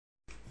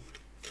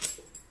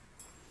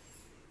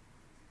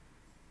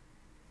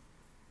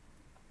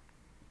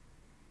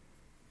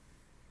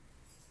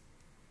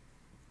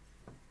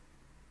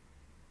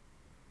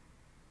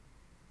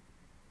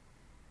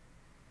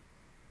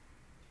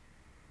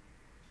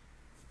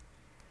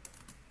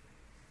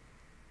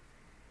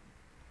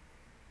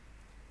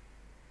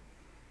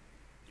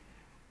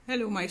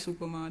Hello, my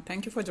Superma.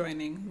 Thank you for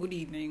joining. Good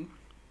evening.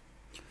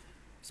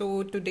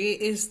 So today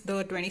is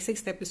the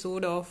 26th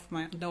episode of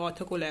the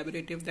author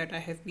collaborative that I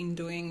have been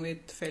doing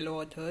with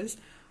fellow authors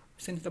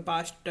since the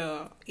past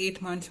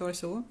 8 months or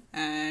so,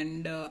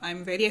 and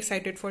I'm very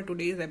excited for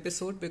today's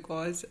episode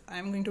because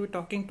I'm going to be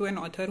talking to an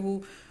author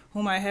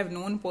whom I have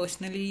known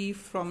personally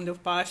from the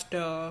past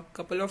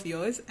couple of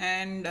years,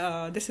 and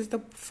this is the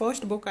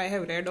first book I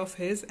have read of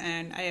his,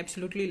 and I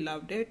absolutely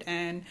loved it.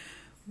 And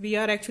we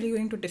are actually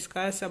going to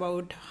discuss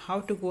about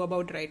how to go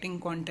about writing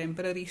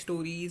contemporary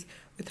stories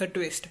with a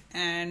twist.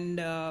 And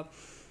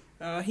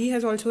he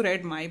has also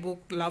read my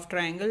book Love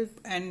Triangle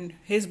and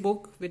his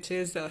book which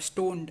is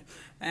Stoned.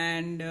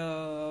 And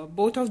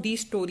both of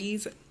these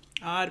stories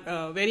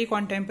are very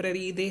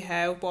contemporary. They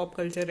have pop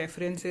culture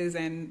references,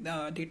 and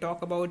they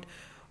talk about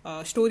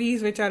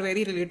stories which are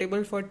very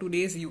relatable for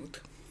today's youth.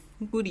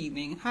 Good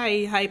evening.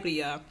 Hi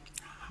Priya.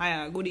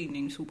 Hi, good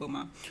evening,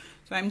 Superma.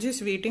 So I'm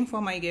just waiting for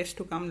my guest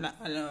to come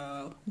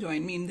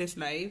join me in this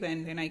live,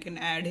 and then I can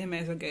add him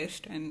as a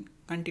guest and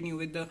continue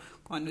with the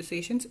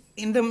conversations.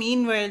 In the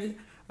meanwhile,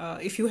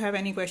 if you have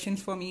any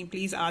questions for me,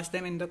 please ask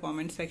them in the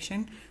comment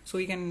section so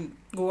we can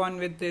go on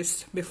with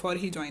this before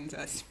he joins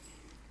us.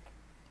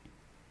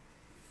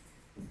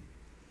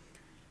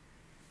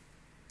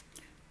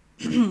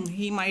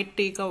 He might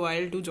take a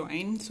while to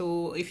join,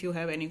 so if you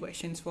have any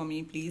questions for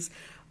me, please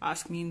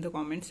ask me in the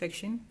comment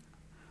section.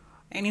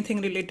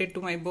 Anything related to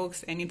my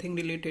books, anything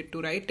related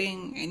to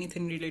writing,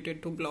 anything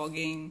related to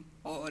blogging,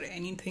 or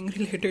anything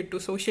related to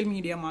social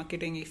media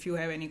marketing. If you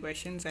have any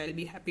questions, I'll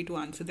be happy to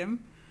answer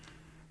them.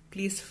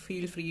 Please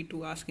feel free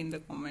to ask in the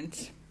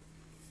comments.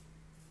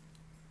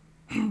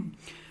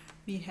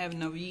 We have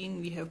Naveen,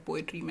 we have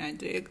Poetry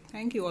Magic.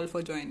 Thank you all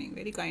for joining.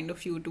 Very kind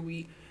of you to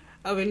be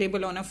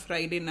available on a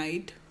Friday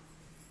night.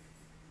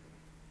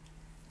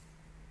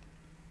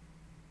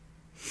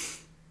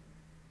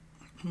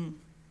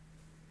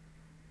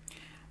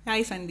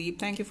 Hi Sandeep,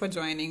 thank you for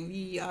joining.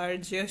 We are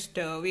just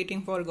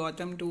waiting for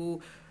Gautam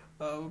to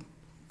uh,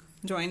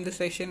 join the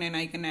session, and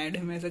I can add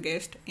him as a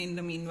guest. In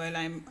the meanwhile,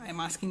 I'm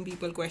asking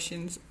people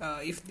questions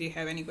if they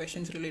have any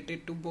questions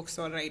related to books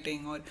or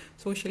writing or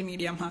social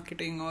media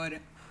marketing or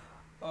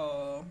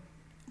uh,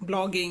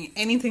 blogging,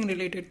 anything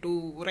related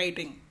to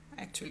writing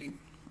actually.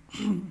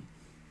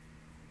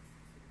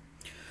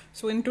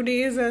 So, in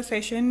today's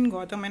session,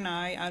 Gautam and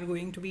I are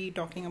going to be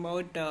talking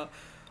about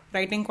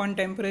writing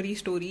contemporary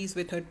stories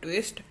with a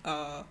twist.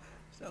 So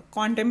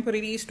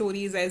contemporary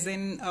stories, as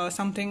in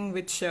something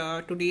which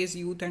today's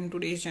youth and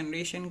today's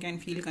generation can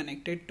feel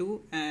connected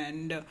to,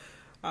 and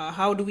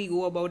how do we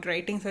go about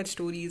writing such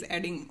stories,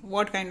 adding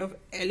what kind of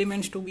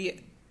elements to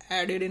be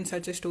added in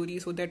such a story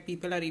so that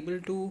people are able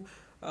to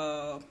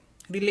uh,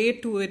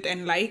 relate to it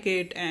and like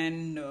it,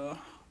 and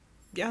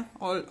yeah,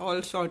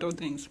 all sort of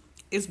things.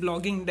 Is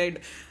blogging dead?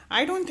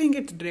 I don't think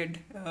it's dead.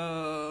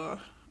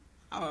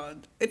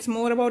 It's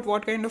more about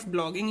what kind of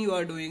blogging you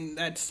are doing.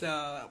 That's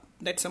a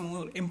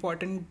more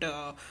important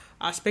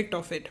aspect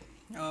of it.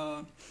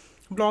 uh,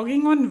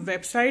 Blogging on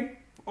website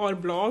or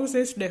blogs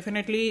is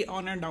definitely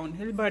on a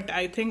downhill, but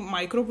I think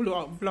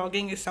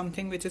blogging is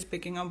something which is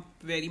picking up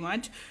very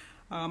much.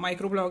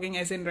 Microblogging,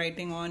 as in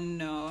writing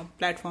on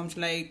platforms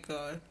like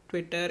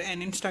Twitter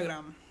and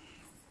Instagram,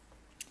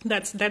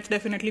 that's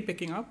definitely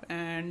picking up.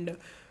 And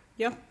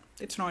yeah,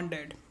 it's not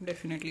dead,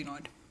 definitely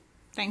not.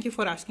 Thank you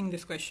for asking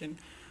this question.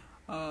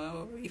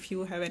 If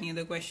you have any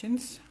other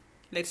questions,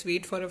 let's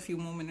wait for a few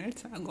more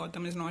minutes.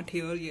 Gautam is not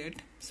here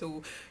yet,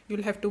 so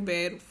you'll have to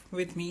bear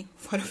with me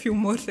for a few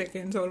more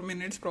seconds or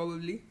minutes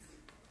probably.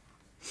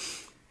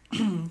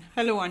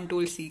 Hello,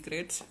 Untold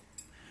Secrets.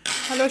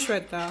 Hello,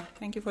 Shweta.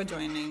 Thank you for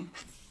joining.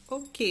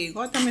 Okay,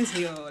 Gautam is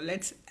here.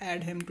 Let's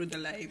add him to the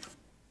live.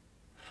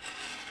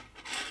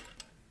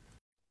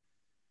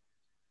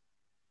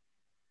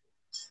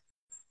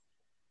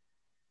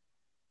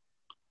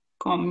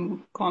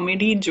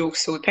 Comedy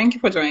jokes. So thank you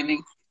for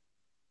joining.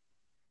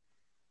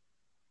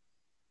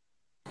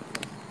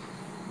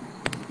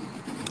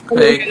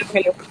 Hello, Hey, hello,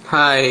 hello.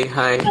 hi,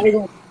 hi. Hi,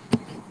 Gautam.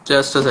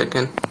 Just a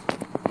second.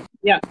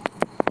 Yeah.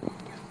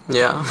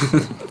 Yeah,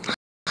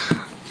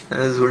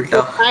 it's So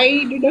Ulta.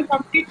 I did a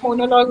complete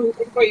monologue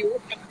waiting for you,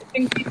 and I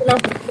think people are.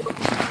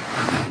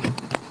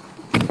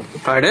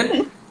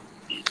 Pardon?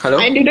 I Hello?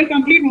 did a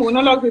complete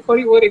monologue before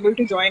you were able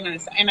to join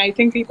us, and I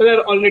think people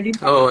are already.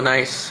 Oh,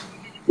 nice.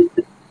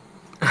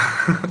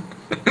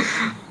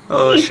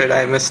 Oh shit,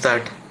 I missed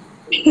that.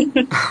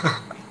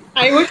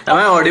 I was Am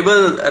I talking.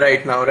 audible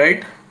right now,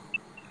 right?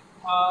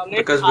 Let's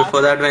Because ask.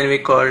 before that, when we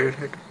called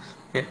it.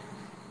 Yeah.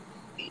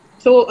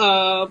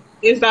 So,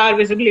 is our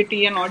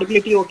visibility and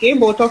audibility okay?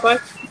 Both of us.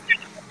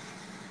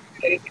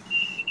 There is an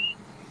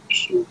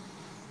issue.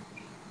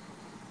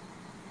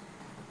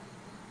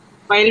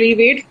 While we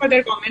wait for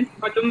their comments,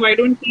 Bottom, why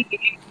don't we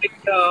begin with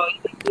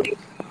introducing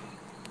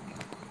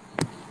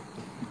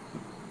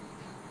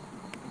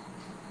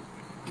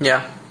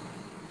Yeah.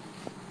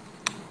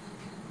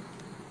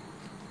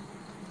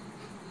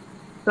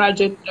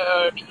 Rajat? Thank you.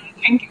 Uh,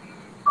 thank you. Thank you. Thank you. Thank you. Thank you. Thank you. Thank you. Thank you. Thank you. Thank you. Thank you. Thank you. Thank you. Thank you. Thank you. Thank you. Thank you. Thank you. Thank you.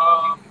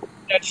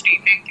 That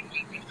statement.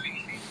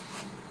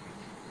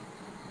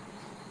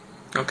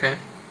 Okay.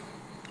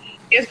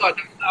 Yes,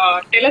 Gautam.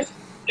 Tell us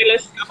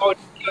about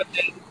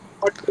yourself,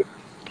 what you do,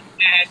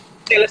 and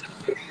tell us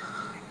about your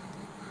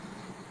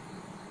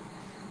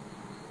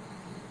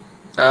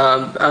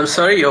I'm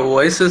sorry, your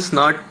voice is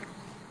not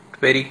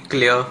very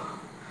clear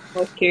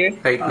book. Okay.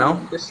 right now.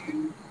 Just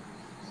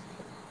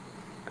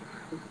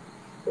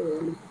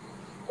so,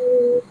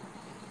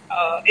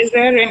 is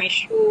there an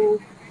issue?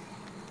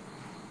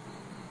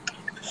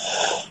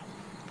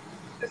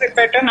 Is it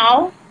better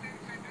now?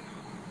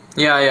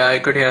 Yeah, I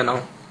could hear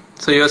now.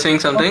 So you're saying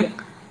Okay. something?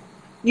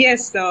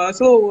 Yes.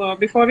 So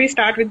before we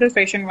start with the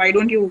session, why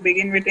don't you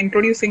begin with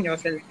introducing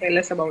yourself? Tell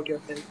us about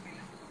yourself.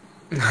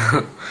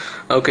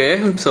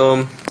 Okay,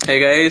 so hey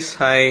guys,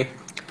 hi.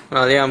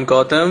 Yeah, I'm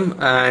Gautam,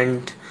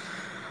 and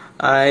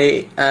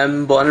I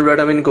am born and brought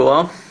up in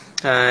Goa,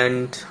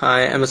 and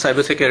I am a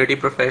cybersecurity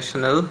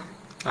professional,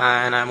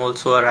 and I'm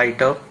also a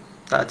writer.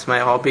 That's my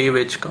hobby,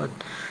 which got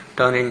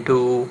turned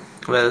into,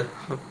 well,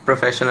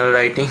 professional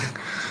writing.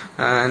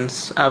 And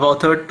I've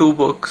authored two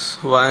books.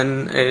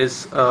 One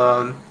is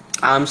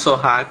I'm So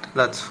Hacked.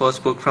 That's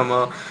first book from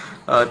a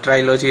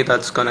trilogy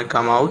that's gonna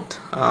come out,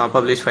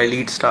 published by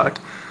Lead Start.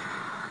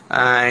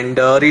 And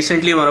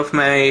recently, one of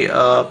my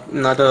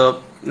another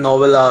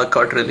novel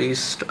got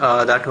released.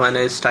 That one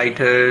is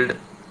titled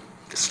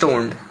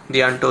Stoned: The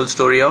Untold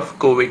Story of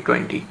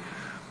COVID-20.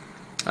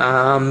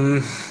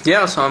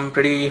 Yeah, so I'm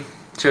pretty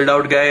chilled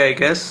out guy, I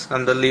guess.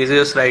 I'm the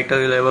laziest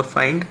writer you'll ever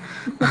find.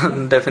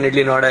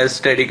 Definitely not as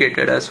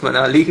dedicated as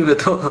Manali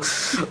with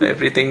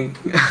everything.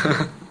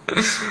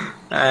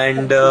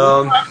 And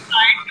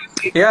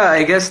yeah,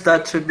 I guess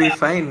that should be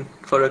fine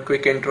for a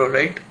quick intro,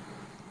 right?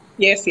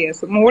 Yes,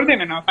 yes, more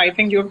than enough. I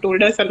think you have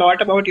told us a lot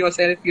about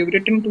yourself. You've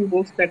written two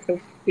books. That's a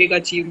big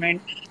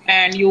achievement.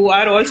 And you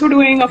are also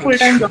doing a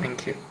full-time job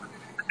Thank you.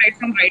 aside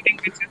from writing,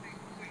 which is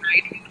I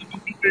don't know how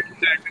people do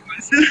that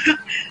because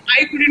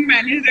I couldn't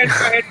manage that.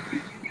 So I had to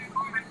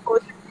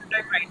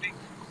full-time writing.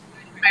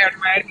 I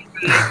admire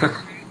people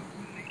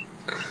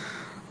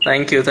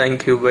like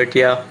Thank you. But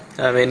yeah,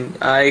 I mean,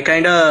 I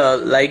kind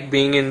of like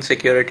being in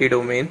security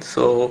domain,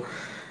 so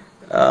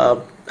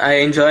I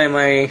enjoy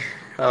my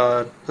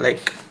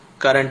like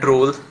current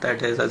role,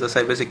 that is as a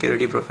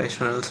cybersecurity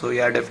professional. So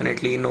yeah,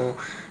 definitely no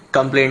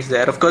complaints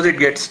there. Of course, it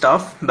gets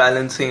tough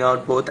balancing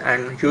out both,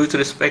 and huge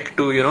respect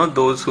to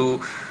those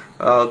who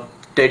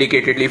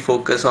dedicatedly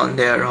focus on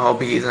their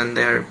hobbies and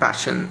their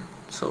passion.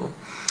 So,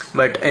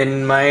 but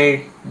in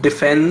my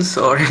defense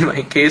or in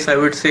my case, I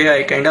would say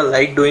I kind of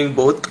like doing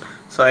both.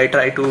 So I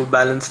try to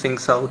balance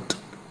things out,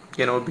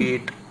 be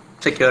it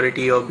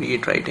security or be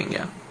it writing.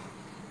 Yeah.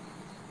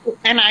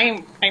 and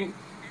I'm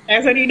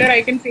as a reader,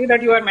 I can say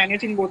that you are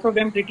managing both of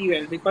them pretty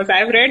well because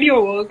I've read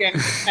your work and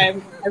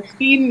I've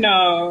seen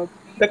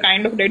the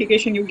kind of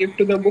dedication you give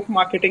to the book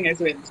marketing as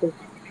well. So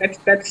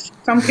that's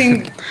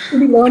something to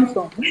be learned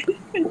from.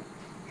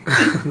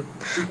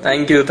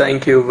 Thank you.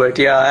 But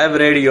yeah, I've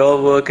read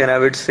your work and I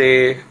would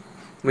say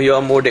you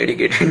are more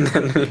dedicated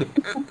than me.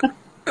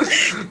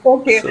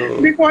 Okay,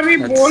 So before we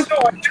bore that's the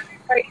audience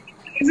by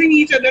praising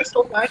each other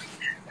so much,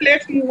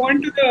 let's move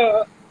on to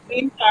the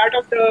main part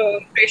of the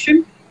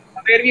session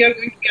where we are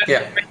going to be yeah,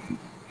 asking questions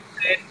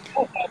and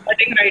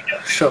budding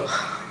writers sure.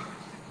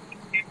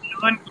 can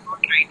learn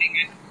about writing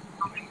and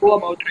how to go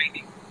about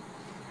writing.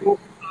 So,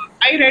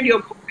 I read your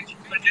book, which you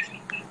were just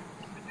control.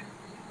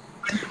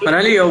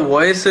 Manali, your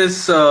voice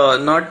is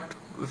not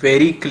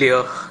very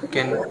clear.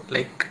 Can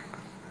like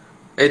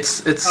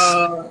it's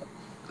Uh,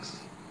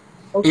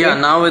 yeah,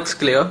 okay, now it's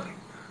clear.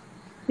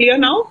 clear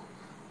now?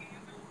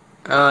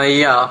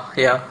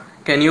 Yeah.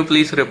 Can you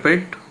please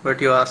repeat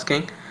what you're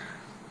asking?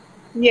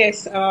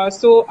 Yes.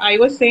 So I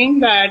was saying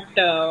that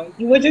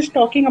you were just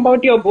talking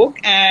about your book,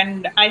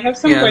 and I have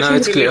some Yeah, now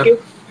questions it's clear.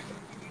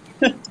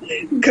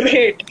 related.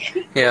 Great.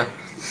 Yeah.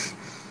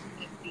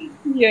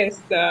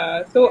 Yes.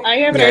 So I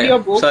have read Yeah. your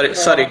book.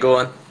 Sorry, go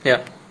on. Yeah.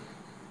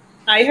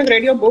 I have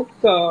read your book,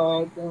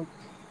 Hmm.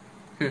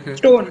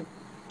 Stone,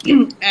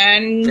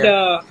 and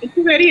Yeah. it's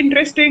a very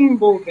interesting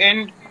book,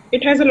 and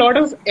it has a lot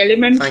of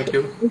elements Thank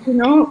you. which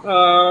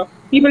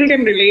people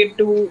can relate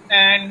to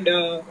and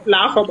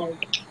laugh about.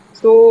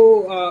 So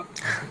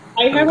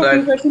I I'm have a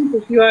few glad. questions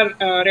if you are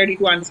ready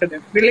to answer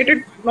them,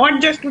 related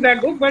not just to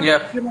that book, but Yeah.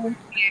 the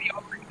area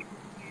of writing.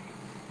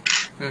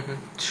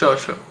 Sure.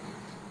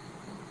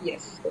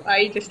 Yes. So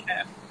I just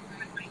have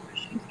my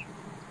questions.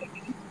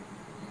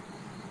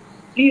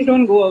 Please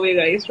don't go away,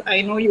 guys.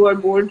 I know you are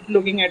bored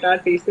looking at our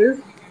faces.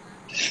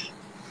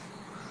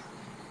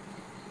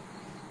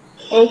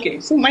 Okay,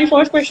 so my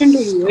first question to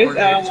you is,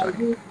 Already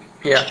starting.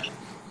 Yeah.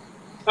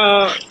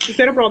 is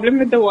there a problem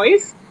with the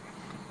voice?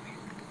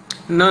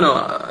 No.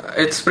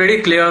 It's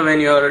pretty clear when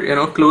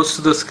you're, close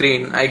to the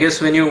screen. I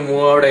guess when you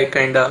move out, I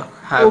kind of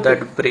have Okay,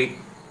 that break.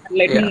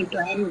 let Yeah. me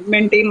try and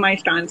maintain my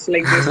stance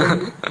like this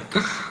only.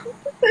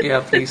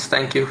 Yeah, please.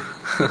 Thank you.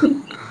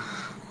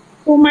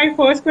 So my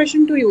first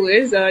question to you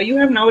is, you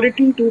have now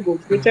written two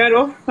books which are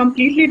of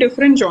completely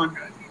different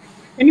genres.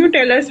 Can you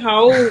tell us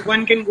how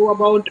one can go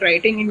about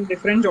writing in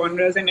different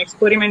genres and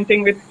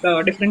experimenting with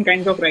different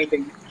kinds of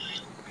writing?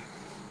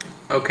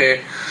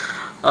 Okay.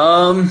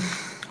 Um,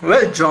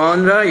 well,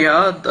 genre,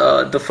 yeah.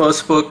 The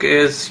first book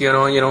is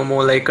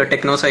more like a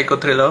techno psycho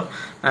thriller,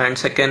 and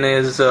second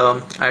is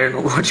I don't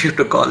know what you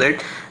to call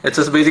it. It's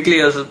just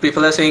basically as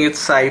people are saying it's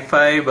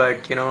sci-fi,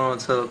 but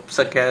it's a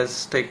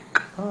sarcastic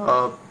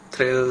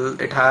thrill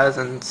it has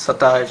and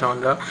satire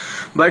genre.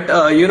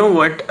 But you know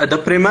what? The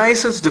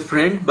premise is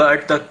different,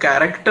 but the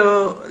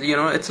character,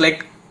 it's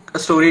like a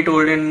story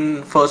told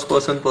in first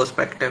person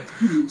perspective.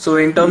 So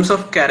in terms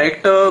of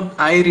character,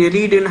 I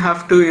really didn't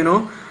have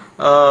to,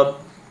 uh,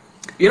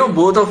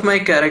 both of my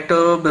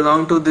character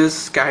belong to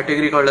this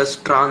category called as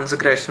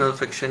transgressional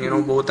fiction.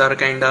 Both are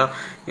kind of,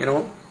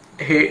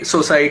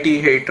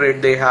 society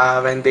hatred they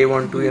have, and they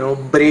want to,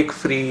 break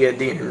free at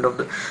the end of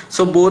the.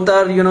 So both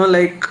are,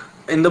 like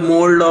in the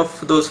mold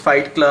of those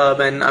Fight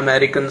Club and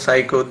American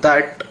Psycho,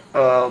 that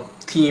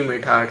theme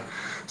it had.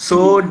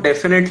 So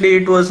definitely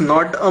it was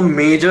not a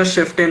major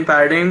shift in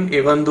paradigm,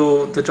 even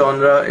though the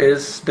genre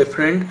is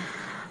different.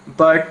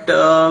 But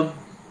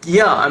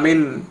yeah, I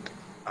mean,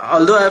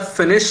 although I've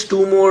finished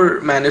two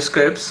more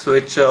manuscripts,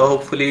 which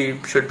hopefully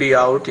should be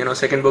out,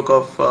 second book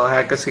of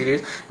Hacker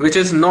series, which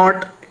is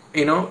not,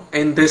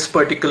 in this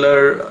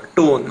particular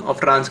tone of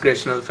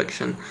transgressional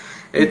fiction.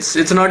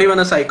 It's not even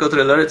a psycho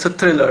thriller, it's a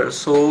thriller.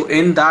 So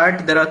in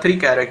that there are three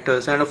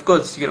characters, and of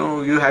course,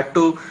 you had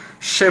to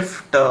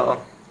shift.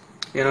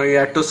 You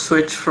had to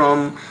switch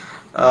from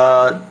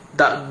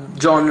that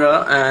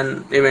genre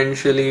and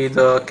eventually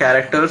the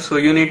character. So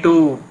you need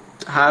to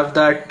have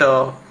that.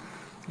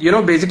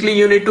 Basically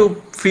you need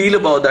to feel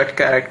about that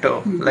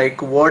character,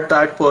 like what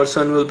that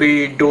person will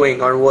be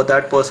doing or what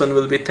that person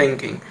will be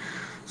thinking.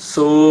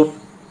 So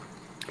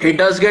it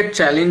does get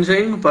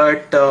challenging,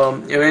 but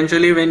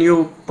eventually when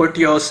you put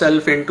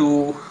yourself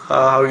into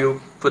how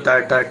you put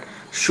that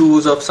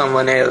shoes of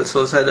someone else,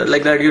 so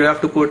like that you have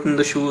to put in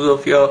the shoes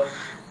of your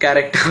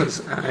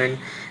characters and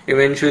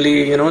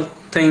eventually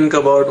think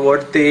about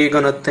what they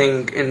gonna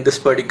think in this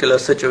particular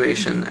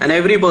situation, and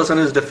every person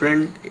is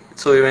different,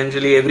 so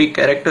eventually every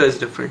character is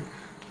different,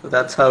 so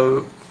that's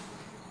how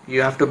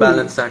you have to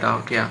balance that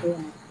out. Yeah. Yeah.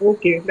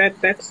 Okay,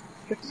 that's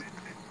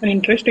an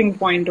interesting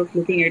point of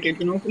looking at it.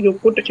 You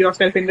put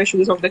yourself in the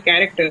shoes of the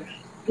character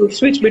to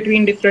switch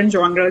between different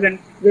genres and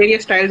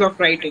various styles of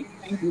writing.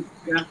 Thank you.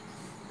 Yeah,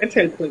 that's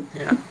helpful.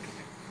 Yeah.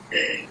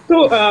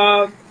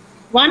 So,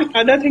 one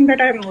other thing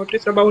that I've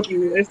noticed about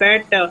you is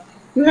that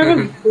you have a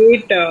Hmm.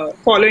 great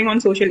following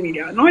on social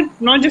media.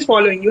 Not just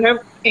following, you have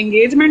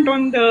engagement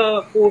on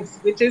the posts,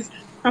 which is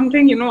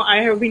something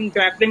I have been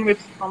grappling with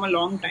from a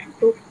long time.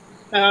 So,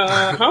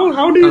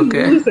 how do you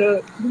Okay. use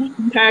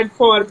that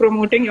for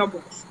promoting your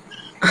books?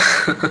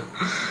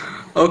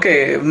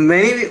 Okay,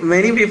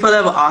 many people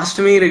have asked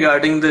me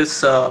regarding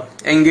this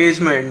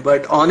engagement,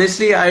 but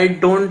honestly, I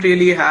don't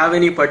really have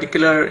any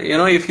particular.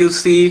 If you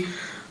see,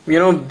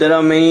 there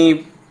are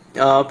many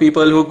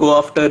people who go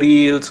after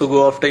reels, who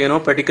go after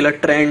particular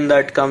trend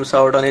that comes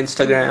out on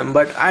Instagram.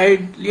 But I,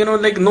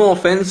 like no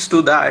offense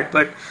to that,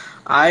 but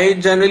I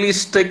generally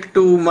stick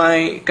to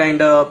my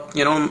kind of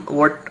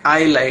what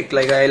I like.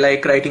 Like I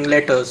like writing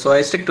letters, so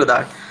I stick to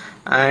that,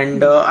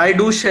 and I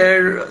do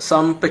share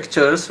some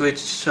pictures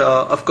which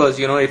of course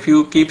if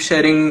you keep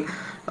sharing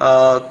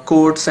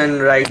quotes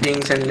and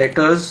writings and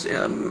letters,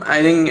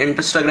 I think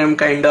Instagram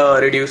kind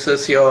of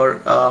reduces your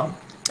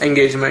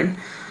engagement.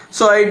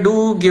 So I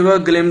do give a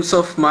glimpse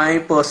of my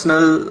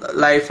personal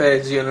life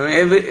as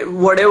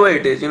whatever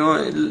it is,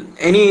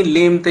 any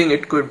lame thing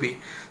it could be.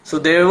 So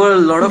there were a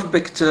lot of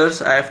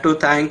pictures. I have to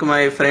thank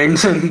my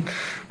friends and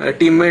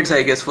teammates,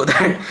 I guess, for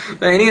that.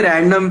 Any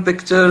random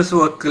pictures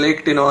were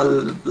clicked in all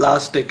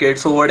last decade.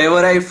 So whatever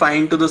I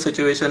find to the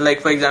situation,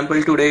 like for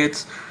example, today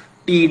it's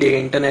Tea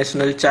Day,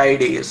 International Chai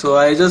Day. So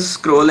I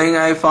just scrolling,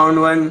 I found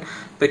one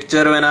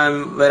picture where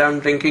I'm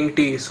drinking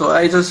tea. So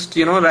I just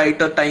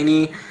write a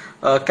tiny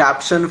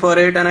caption for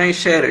it and I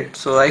share it.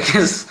 So I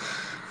guess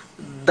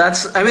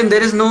that's, I mean,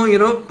 there is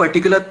no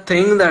particular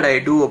thing that I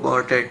do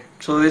about it.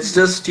 So it's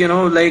just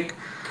like,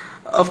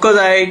 of course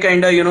I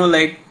kind of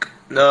like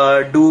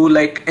do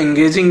like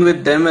engaging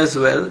with them as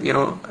well,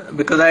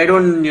 because I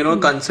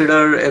don't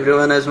consider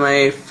everyone as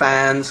my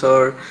fans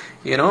or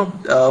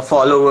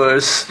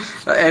followers.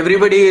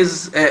 Everyone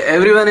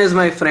is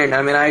my friend.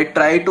 I mean, I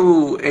try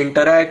to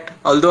interact,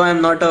 although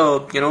I'm not a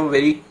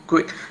very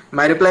quick,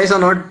 my replies are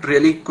not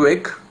really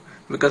quick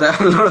because I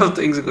have a lot of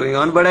things going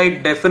on, but I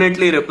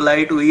definitely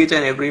reply to each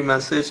and every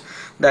message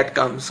that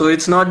comes. So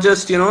it's not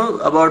just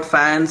about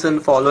fans and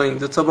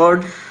followings. It's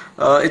about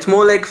it's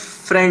more like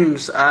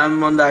friends.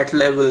 I'm on that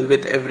level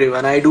with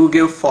everyone. I do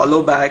give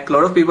follow back. A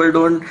lot of people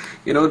don't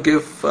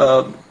give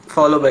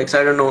follow backs.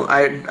 I don't know.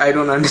 I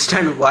don't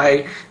understand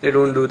why they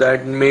don't do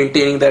that,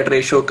 maintaining that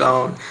ratio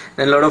count.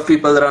 And a lot of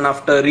people run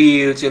after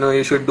reels.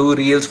 You should do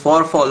reels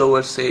for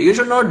followers' sake. You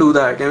should not do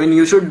that. I mean,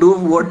 you should do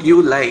what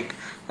you like.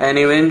 And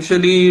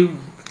eventually,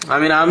 I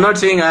mean, I'm not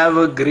saying I have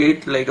a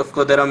great, like, of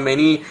course, there are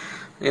many,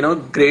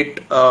 great,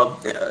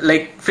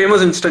 like,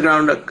 famous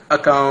Instagram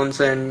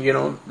accounts, and,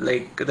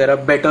 like, there are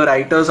better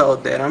writers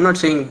out there. I'm not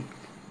saying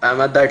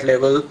I'm at that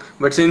level,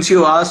 but since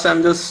you asked,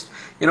 I'm just,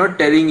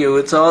 telling you.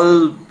 It's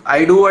all,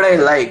 I do what I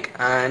like,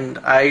 and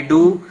I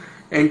do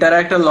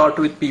interact a lot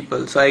with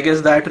people. So I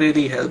guess that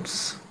really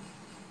helps.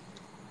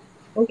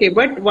 Okay,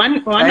 but one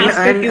And aspect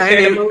and you and said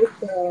im-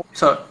 about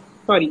so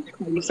sorry,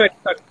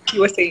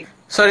 you were saying.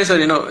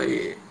 sorry, no.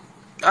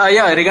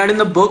 Yeah, regarding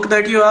the book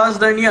that you asked,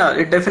 then yeah,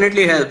 it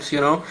definitely helps,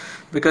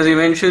 because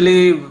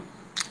eventually,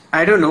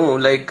 I don't know,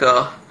 like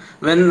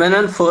when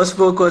our first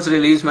book was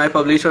released, my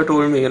publisher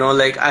told me,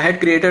 like I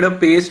had created a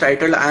page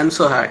titled "I'm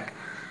So Hat,"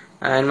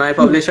 and my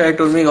publisher had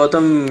told me,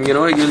 Gautam,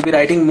 you'll be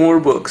writing more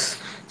books,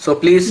 so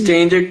please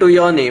change it to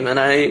your name. And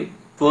I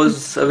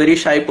was a very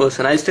shy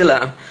person. I still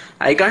am.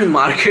 I can't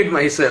market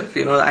myself.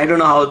 I don't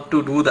know how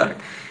to do that.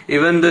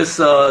 Even this,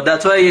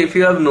 that's why if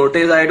you have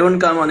noticed, I don't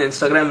come on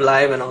Instagram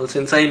live and all.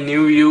 Since I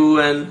knew you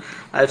and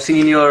I've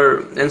seen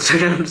your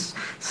Instagram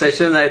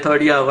session, I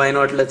thought, yeah, why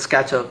not? Let's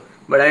catch up.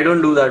 But I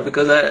don't do that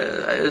because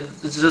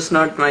it's just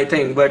not my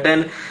thing. But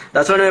then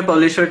that's what my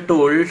publisher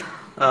told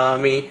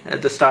me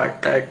at the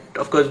start, that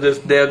of course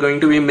there are going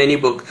to be many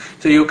books,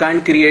 so you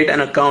can't create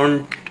an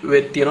account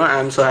with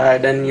I'm so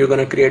had and you're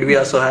gonna create we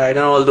are so had and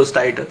all those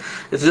titles.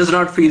 It's just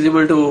not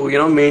feasible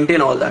to maintain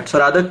all that. So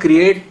rather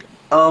create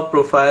a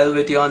profile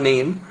with your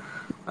name,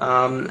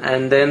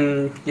 and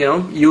then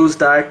use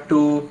that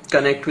to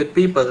connect with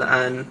people,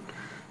 and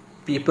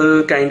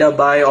people kind of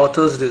buy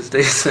authors these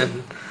days.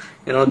 And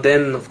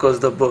then of course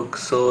the book.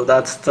 So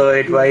that's the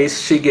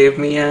advice she gave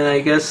me, and I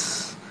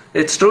guess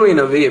it's true in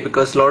a way,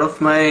 because a lot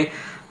of my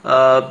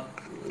uh,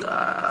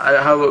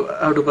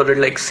 how to put it,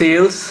 like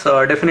sales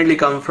definitely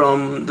come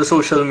from the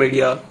social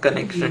media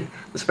connection,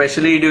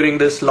 especially during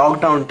this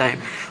lockdown time.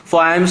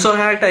 For I am so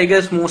hacked, I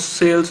guess most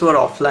sales were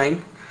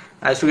offline.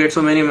 I used to get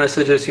so many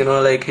messages,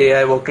 like, hey,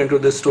 I walked into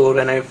this store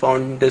and I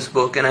found this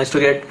book. And I used to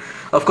get,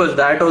 of course,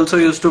 that also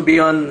used to be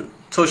on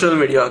social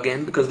media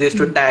again, because they used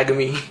to tag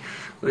me,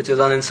 which is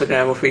on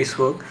Instagram or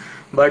Facebook.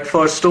 But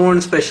for Stone,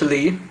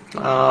 especially,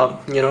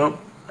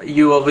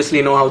 you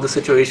obviously know how the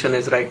situation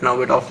is right now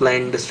with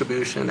offline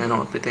distribution and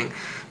everything.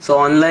 So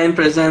online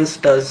presence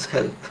does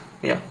help.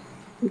 Yeah.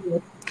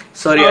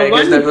 Sorry, I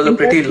guess that One was a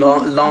pretty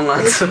interesting long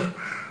aspect. answer.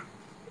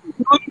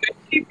 No,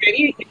 it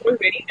was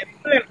very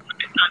helpful and honest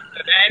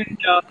answer.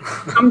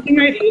 And something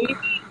I really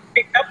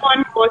picked up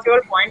on was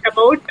your point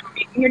about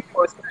making it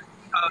personal.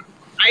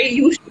 I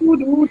used to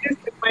do this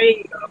with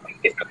my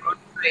previous account.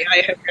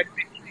 I have had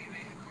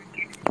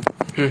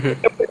Mhm.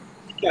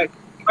 many.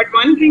 But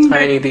one thing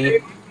Hi, that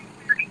Nidhi.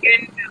 I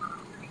can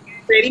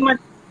very much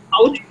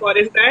vouch for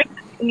is that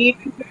you need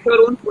to put your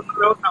own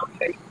photograph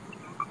outside.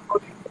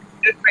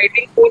 Just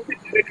writing posts in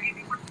between,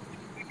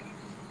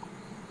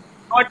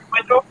 not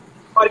much of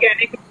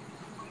organic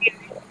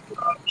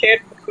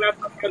shared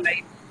photographs of your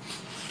life.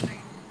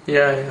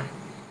 Yeah, yeah.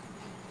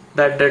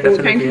 That So thank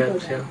definitely you for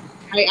helps. that. Yeah.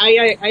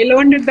 I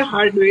learned it the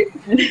hard way,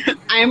 and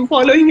I am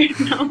following it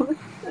now.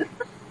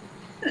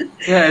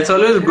 Yeah, it's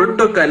always good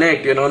to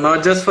connect,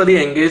 not just for the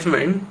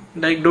engagement.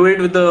 Like, do it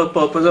with the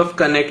purpose of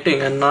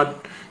connecting and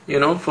not,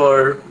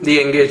 for the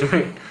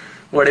engagement,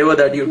 whatever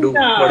that you do,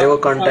 Yeah. whatever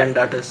content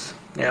that is.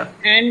 Yeah.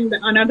 And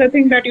another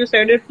thing that you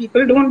said is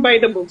people don't buy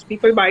the books,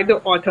 people buy the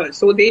author.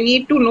 So they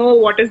need to know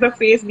what is the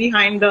face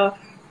behind the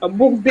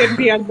book that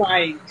they are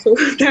buying. So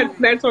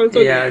that's also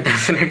there. Yeah,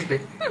 definitely.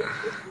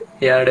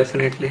 Yeah,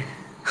 definitely.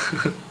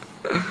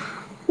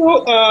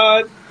 So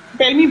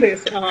tell me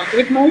this: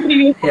 with my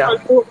previous book Yeah.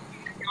 also,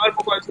 your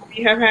book also,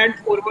 we have had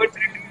forewords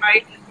written by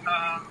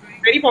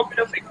very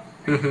popular figures.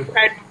 Mm-hmm.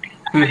 I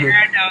Mm-hmm.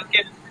 had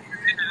Kevin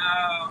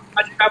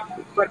Ajita,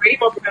 who were very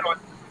popular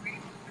authors.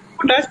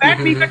 So does that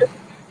make a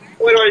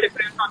Mm-hmm. overall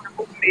difference on the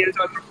book sales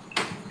or not?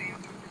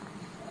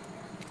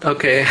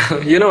 Okay,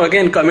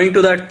 again coming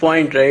to that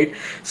point, right?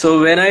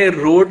 So when I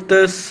wrote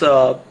this,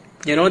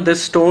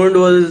 this Stoned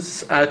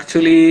was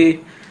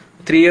actually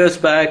 3 years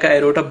back. I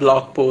wrote a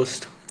blog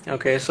post.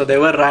 Okay, so there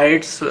were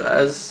riots,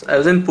 as I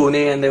was in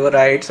Pune, and there were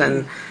riots,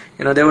 and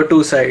there were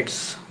two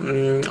sides,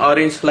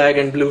 orange flag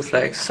and blue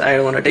flags. I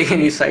don't want to take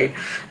any side,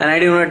 and I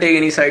didn't want to take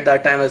any side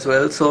that time as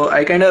well. So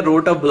I kind of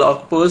wrote a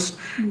blog post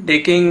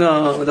taking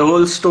the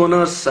whole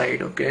stoners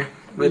side, okay,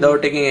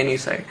 without taking any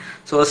side.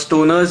 So a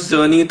stoner's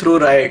journey through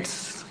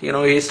riots.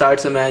 He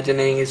starts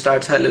imagining, he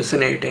starts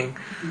hallucinating,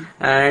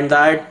 and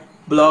that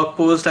blog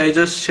post I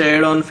just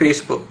shared on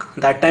Facebook.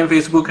 That time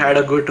Facebook had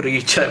a good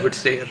reach, I would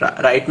say.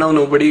 Right now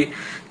nobody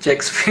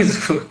checks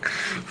Facebook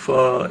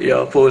for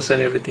your posts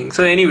and everything.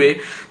 So anyway,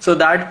 so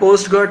that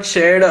post got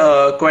shared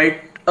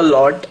quite a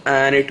lot,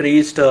 and it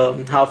reached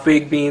Halfway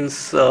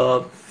Beans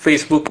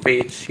Facebook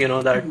page,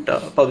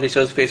 that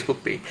publisher's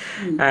Facebook page,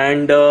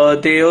 and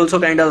they also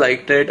kind of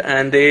liked it,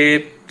 and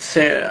they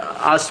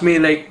asked me,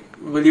 like,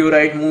 will you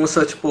write more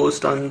such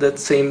posts on that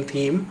same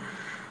theme?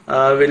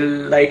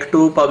 Will like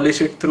to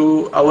publish it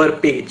through our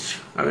page.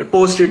 I mean,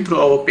 post it through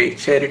our page,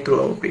 share it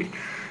through our page.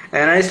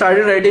 And I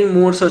started writing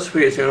more such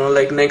pages.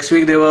 Like next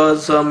week there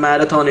was a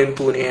marathon in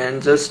Pune,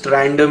 and just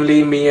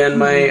randomly me and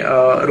my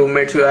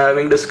roommates were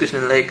having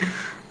discussion, like,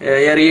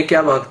 यार ये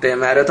क्या भागते हैं,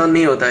 marathon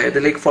नहीं होता है,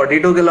 like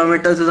 42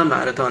 kilometers is a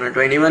marathon and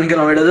 21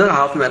 kilometers is a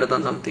half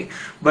marathon something.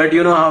 But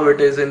you know how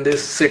it is in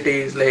these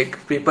cities, like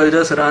people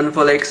just run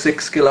for like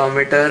 6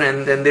 kilometers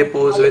and then they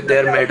pose with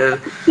their medal.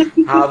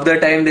 Half the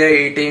time they are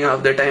eating,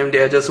 half the time they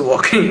are just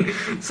walking.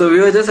 So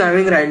we were just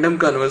having random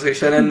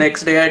conversation, and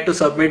next day I had to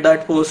submit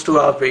that post to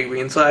our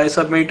Bean. So I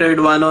submitted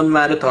one on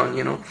marathon,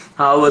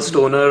 how a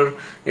stoner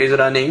is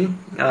running.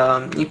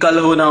 Kal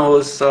ho na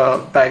ho's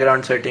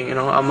background setting,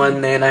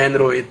 Aman, Naina and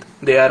Rohit,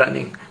 they are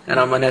running and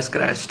Aman has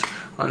crashed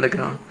on the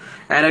ground.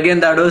 And again,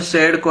 that was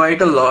shared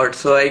quite a lot.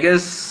 So I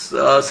guess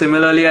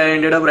similarly, I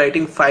ended up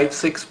writing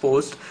 5-6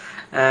 posts.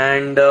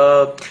 And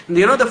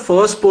the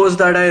first post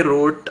that I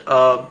wrote,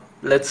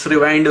 let's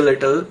rewind a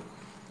little,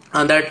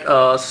 on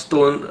that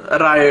stone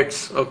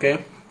riots.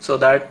 Okay, so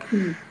that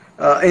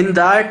in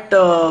that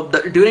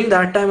during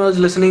that time I was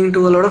listening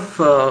to a lot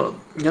of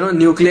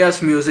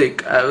Nucleus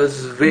music. I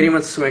was very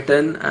much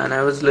smitten, and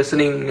I was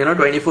listening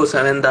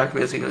 24/7 that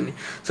music only.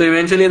 So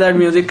eventually that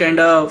music kind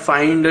of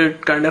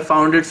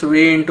found its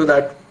way into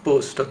that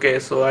post. Okay,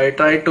 so I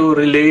tried to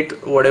relate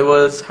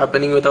whatever's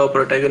happening with our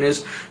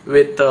protagonist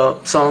with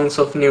songs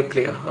of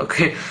Nuclear.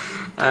 Okay,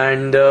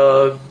 and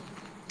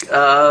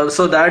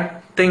so that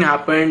thing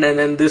happened, and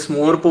then this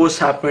more post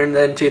happened.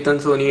 Then Chetan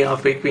Soni,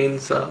 Afik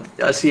Peen's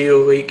CEO,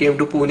 he came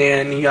to Pune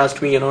and he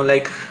asked me,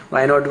 like,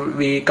 why not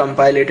we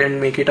compile it and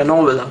make it a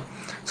novel?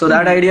 So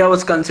that idea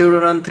was conceived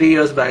around 3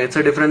 years back. It's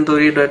a different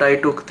story that I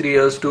took 3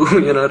 years to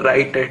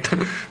write it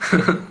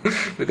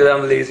because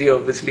I'm lazy,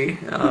 obviously.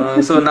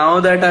 So now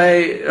that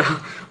I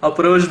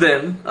approached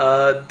them,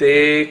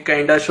 they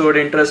kind of showed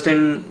interest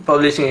in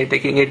publishing it,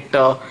 taking it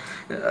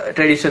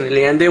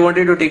traditionally, and they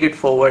wanted to take it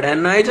forward.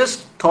 And I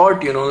just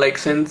thought, like,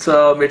 since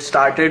it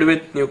started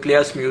with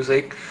Nucleus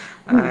music,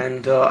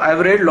 and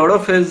I've read a lot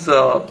of his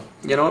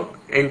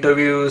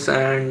interviews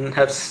and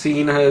have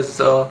seen his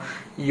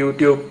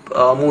YouTube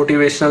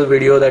motivational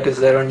video that is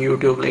there on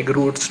YouTube, like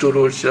Roots to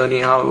Roots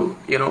journey, how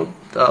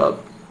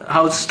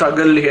how much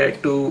struggle he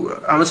had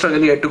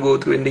to go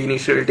through in the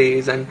initial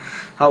days, and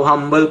how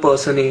humble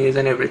person he is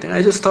and everything.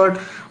 I just thought,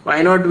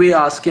 why not we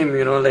ask him,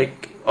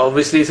 like,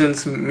 obviously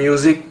since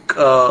music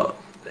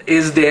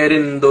is there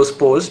in those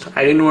posts,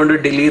 I didn't want to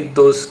delete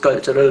those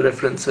cultural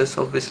references,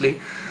 obviously.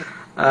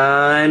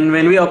 And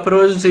when we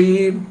approached,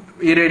 he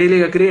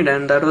readily agreed,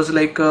 and that was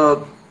like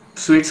a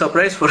sweet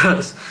surprise for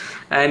us.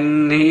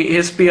 And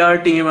his PR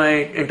team,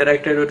 I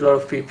interacted with a lot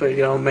of people,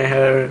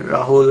 Meher,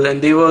 Rahul,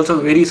 and they were also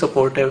very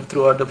supportive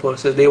throughout the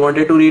process. They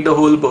wanted to read the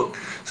whole book.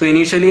 So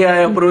initially I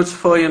approached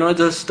for,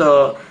 just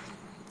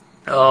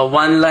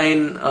one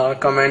line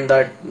comment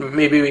that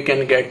maybe we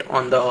can get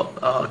on the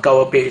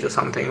cover page or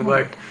something.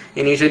 But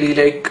initially,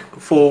 like,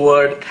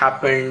 forward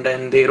happened,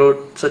 and they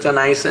wrote such a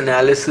nice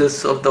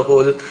analysis of the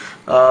whole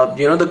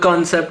the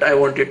concept I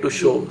wanted to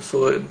show.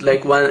 So,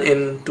 like,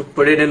 to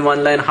put it in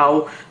one line,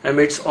 how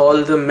amidst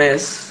all the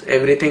mess,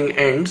 everything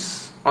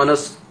ends on a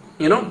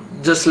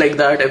just like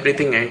that,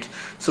 everything ends.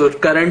 So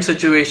current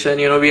situation,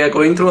 we are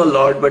going through a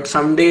lot, but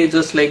someday,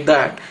 just like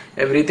that,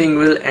 everything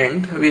will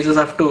end. We just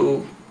have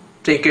to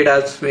take it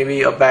as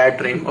maybe a bad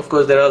dream. Of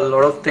course, there are a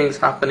lot of things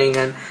happening,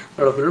 and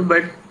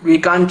but we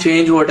can't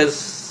change what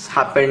has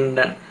happened.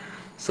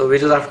 So we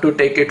just have to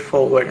take it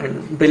forward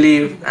and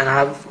believe and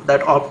have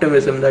that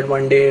optimism that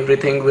one day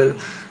everything will,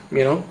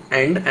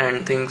 end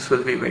and things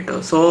will be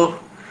better. So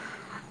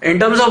in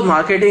terms of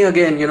marketing,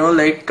 again,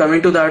 like,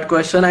 coming to that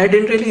question, I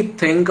didn't really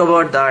think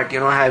about that,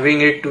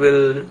 having it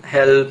will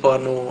help or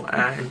no.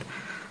 And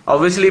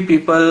obviously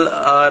people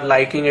are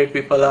liking it,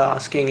 people are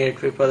asking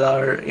it, people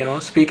are,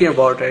 speaking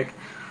about it,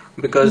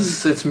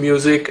 because it's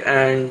music,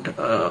 and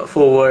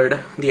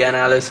forward, the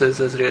analysis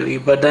is really.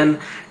 But then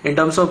in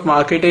terms of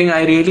marketing,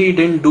 I really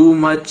didn't do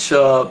much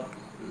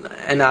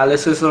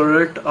analysis of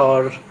it,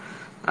 or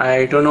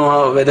I don't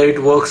know whether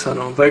it works or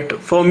not.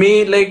 But for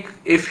me, like,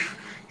 if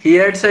he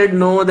had said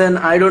no, then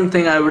I don't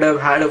think I would have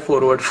had a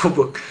forward for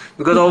book,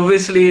 because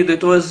obviously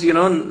it was,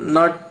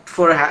 not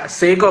for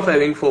sake of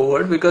having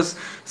forward, because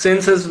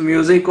since his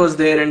music was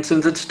there and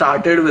since it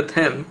started with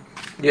him,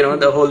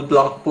 the whole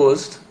blog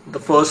post, the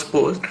first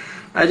post,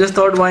 I just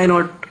thought, why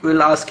not,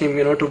 we'll ask him,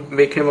 to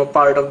make him a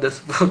part of this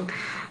book.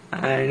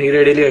 And he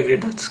readily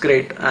agreed. That's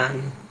great.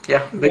 And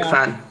yeah, big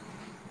fan.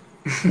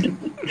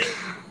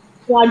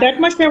 Yeah, that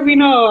must have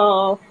been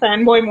a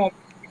fanboy moment,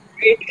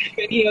 right?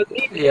 When he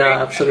agreed.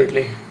 Yeah,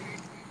 absolutely.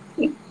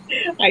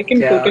 I can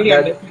totally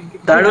understand.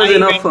 That was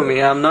enough for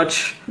me. I'm not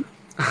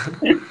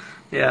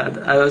yeah,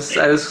 I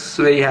was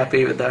very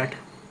happy with that.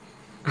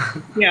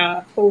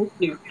 Yeah,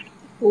 okay.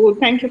 So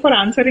thank you for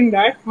answering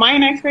that. My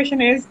next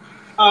question is,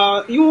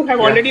 you have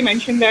already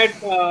mentioned that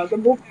the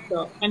book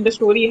and the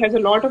story has a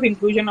lot of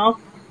inclusion of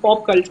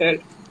pop culture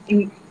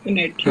in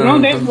it.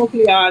 There's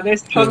Nokia,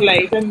 there's Thug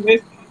Life, and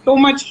there's so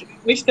much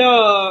which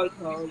the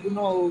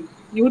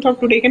youth of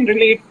today can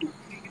relate to.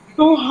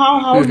 So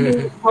how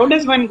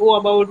does one go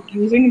about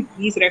using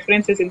these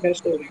references in their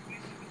story?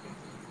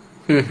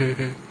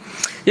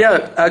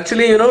 Yeah,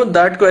 actually,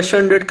 that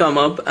question did come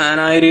up,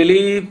 and I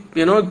really,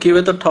 give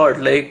it a thought.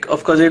 Like,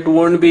 of course, it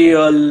won't be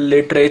a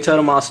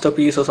literature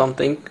masterpiece or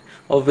something,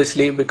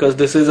 obviously, because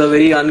this is a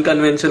very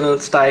unconventional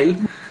style.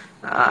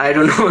 I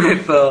don't know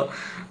if,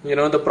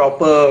 the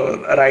proper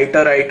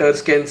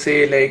writers can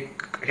say,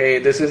 like, hey,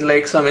 this is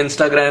like some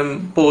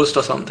Instagram post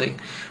or something.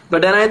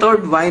 But then I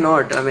thought, why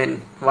not? I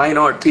mean, why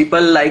not?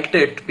 People liked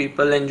it,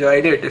 people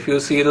enjoyed it. If you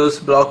see those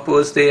blog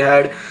posts they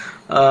had,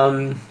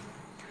 um,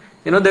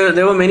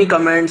 there were many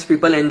comments,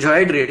 people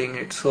enjoyed reading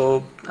it.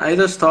 So I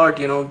just thought,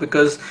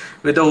 because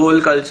with the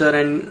whole culture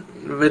and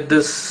with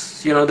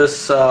this,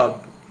 this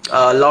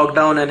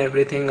lockdown and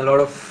everything, a lot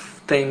of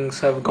things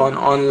have gone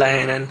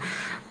online, and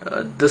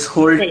this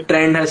whole Right.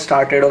 trend has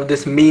started of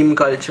this meme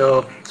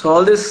culture. So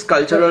all this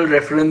cultural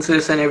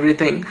references and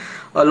everything,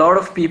 a lot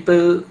of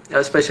people,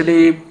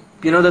 especially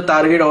the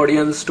target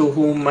audience to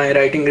whom my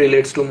writing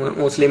relates to,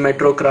 mostly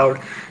metro crowd,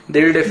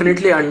 they'll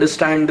definitely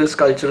understand this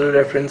cultural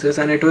references,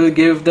 and it will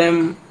give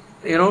them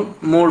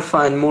more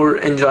fun, more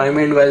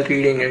enjoyment while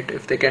reading it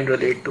if they can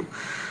relate to.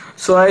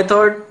 So I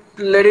thought,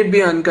 let it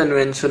be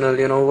unconventional.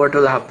 What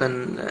will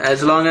happen,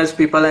 as long as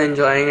people are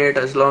enjoying it,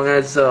 as long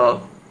as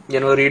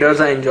readers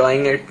are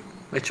enjoying it,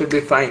 it should be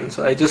fine.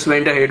 So I just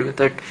went ahead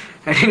with it.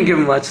 I didn't give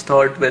much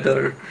thought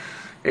whether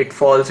it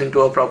falls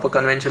into a proper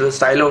conventional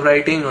style of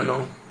writing or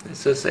no.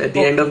 It's just at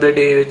the end Okay. of the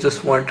day, we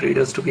just want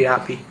readers to be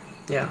happy.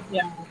 Yeah.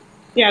 Yeah.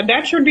 Yeah,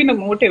 that should be the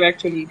motive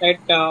actually. That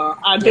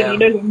are the Yeah.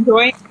 readers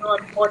enjoying or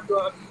what you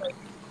are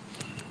writing?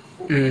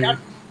 So Mm. that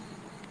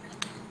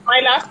my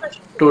last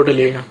question to you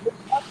Totally. Yeah. is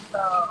what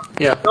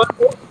Yeah. your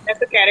book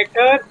as a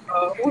character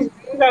whose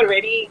views are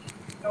very,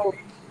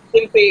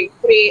 in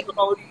pray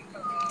about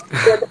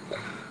the other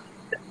person.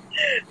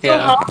 So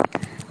Yeah. how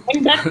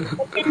and that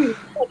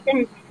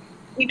can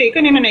be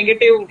taken in a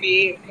negative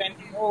way when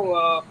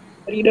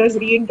readers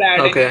read that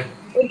and Okay.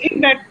 they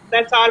think that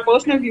that's our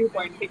personal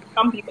viewpoint.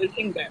 Some people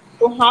think that.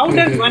 So how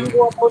does one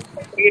go about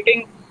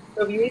separating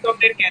the views of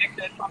their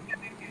characters from their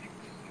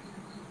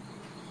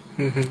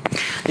Hmm.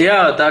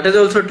 Yeah, that is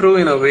also true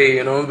in a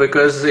way,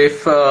 because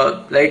if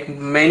like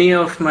many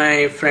of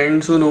my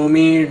friends who know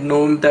me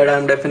know that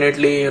I'm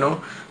definitely,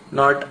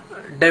 not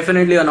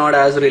definitely are not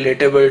as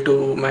relatable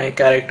to my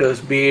characters,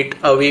 be it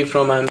Avi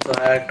from I'm So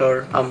Act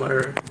or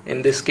Amar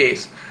in this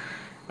case.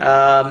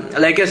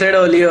 Like I said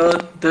earlier,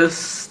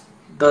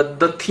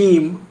 the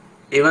theme,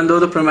 even though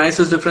the premise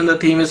is different, the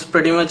theme is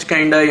pretty much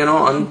kinda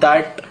on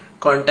that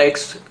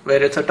context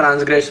where it's a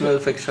transgressional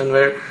fiction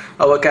where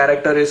our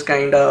character is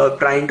kinda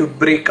trying to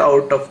break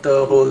out of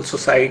the whole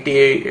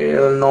society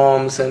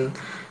norms and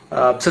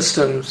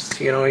systems.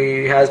 He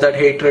has that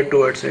hatred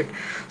towards it.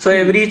 So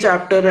every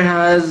chapter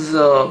has,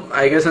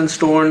 I guess, in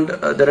Stoned,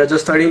 there are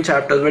just 13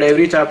 chapters, but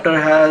every chapter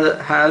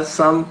has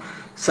some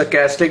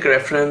sarcastic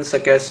reference,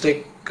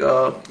 sarcastic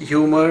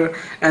humor,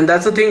 and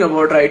that's the thing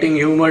about writing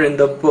humor in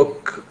the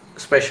book,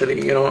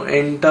 especially.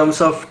 In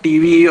terms of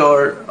TV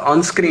or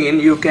on screen,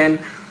 you can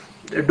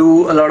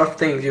do a lot of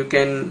things. You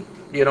can,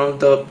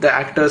 the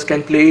actors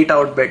can play it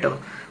out better.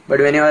 But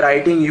when you are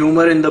writing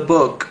humor in the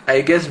book,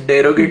 I guess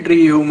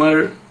derogatory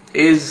humor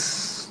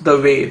is the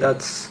way.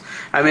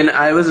 I mean,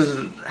 I was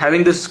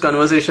having this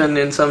conversation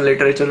in some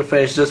literature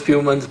fest just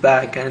few months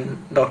back, and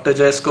Dr.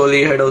 Jess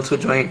Kohli had also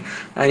joined,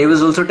 and he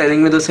was also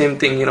telling me the same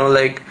thing.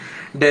 Like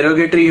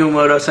derogatory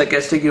humor or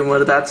sarcastic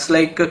humor. That's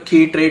like a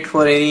key trait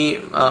for any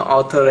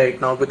author right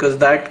now, because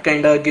that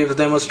kind of gives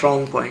them a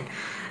strong point.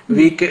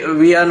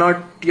 We are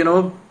not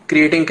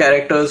creating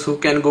characters who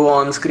can go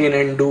on screen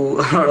and do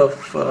a lot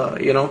of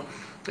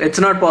it's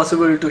not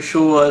possible to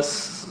show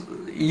us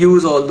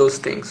use all those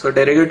things. So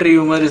derogatory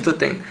humor is the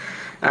thing,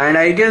 and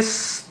I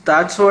guess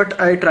that's what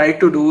I try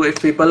to do.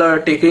 If people are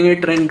taking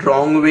it in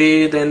wrong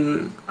way,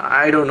 then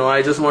I don't know,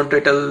 I just want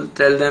to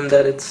tell them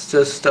that it's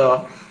just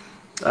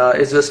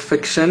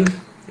fiction.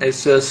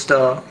 It's just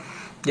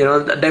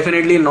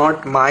definitely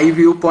not my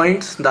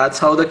viewpoints. That's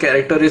how the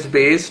character is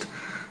based,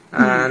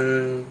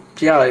 and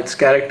yeah, it's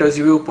character's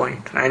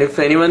viewpoint. And if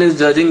anyone is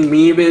judging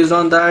me based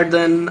on that,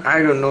 then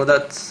I don't know.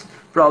 That's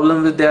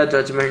problem with their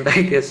judgment.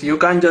 I guess you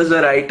can't judge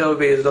a writer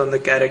based on the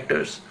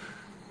characters.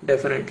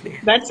 Definitely.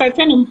 That's such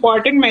an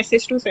important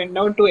message to send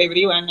out to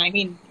everyone. I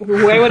mean,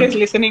 whoever is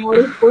listening or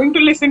is going to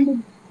listen to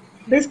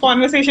this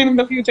conversation in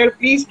the future,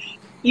 please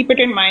keep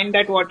it in mind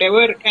that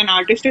whatever an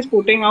artist is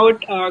putting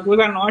out, those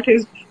are not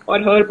his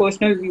or her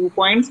personal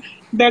viewpoints.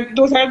 That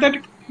those are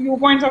the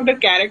viewpoints of the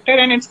character,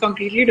 and it's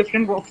completely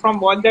different from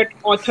what that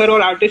author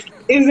or artist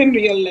is in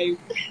real life.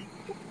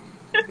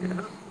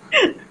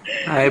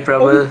 Hi, Okay.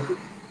 Prabal.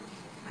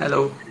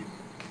 Hello.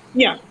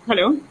 Yeah.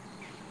 Hello.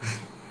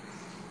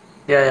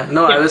 Yeah, yeah.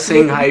 No, I Yeah. was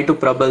saying hi to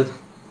Prabal.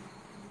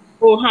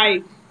 Oh,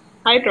 hi.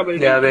 Hi, Prabal.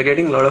 Yeah, we're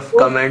getting a lot of Oh,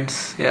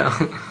 comments. Yeah.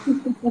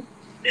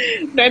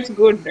 that's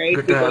good, right?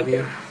 Good to Because have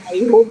you.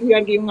 I hope we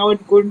are giving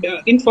out good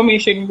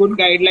information, good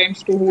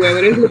guidelines to whoever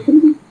is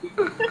listening.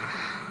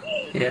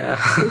 Yeah.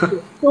 Okay.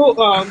 So,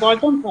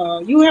 Gautam,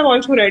 you have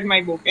also read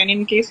my book, and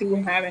in case you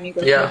have any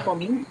questions Yeah. for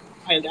me,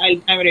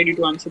 I'm ready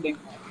to answer them.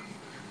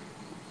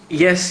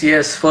 Yes,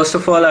 yes. First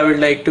of all, I would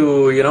like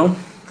to,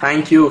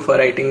 thank you for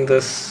writing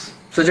this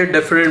such a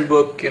different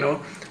book,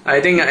 I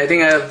think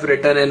I have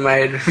written in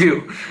my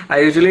review. I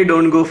usually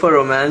don't go for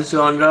romance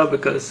genre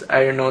because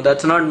I don't know,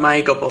 that's not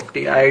my cup of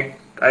tea. I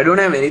don't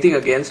have anything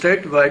against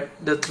it, but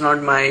that's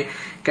not my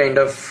kind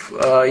of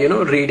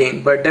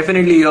reading. But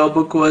definitely your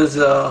book was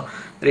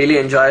really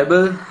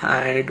enjoyable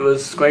and it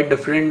was quite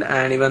different,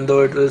 and even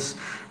though it was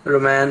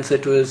romance,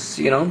 it was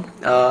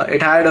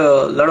it had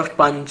a lot of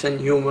punch and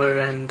humor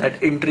and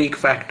that intrigue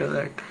factor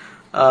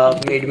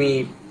that made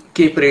me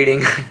keep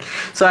reading.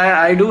 So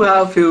I do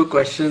have few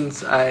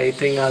questions I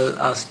think I'll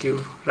ask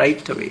you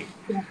right away.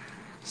 Yeah.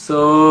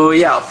 So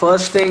yeah,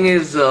 first thing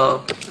is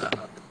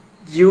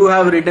you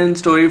have written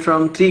story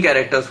from three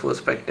characters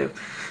perspective.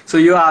 So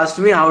you asked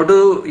me how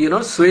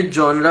to switch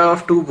genre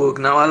of two book.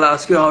 Now I'll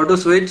ask you how to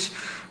switch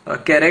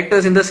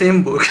characters in the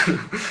same book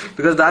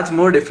because that's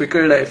more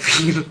difficult I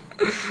feel.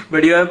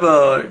 But you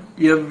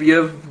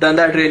have done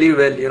that really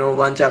well.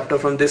 One chapter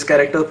from this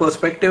character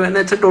perspective, and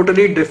it's a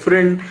totally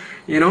different.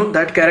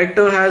 That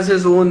character has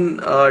his own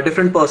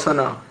different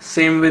persona.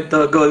 Same with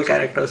the girl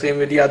character. Same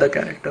with the other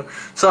character.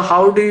 So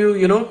how do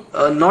you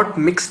not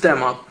mix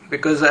them up?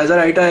 Because as a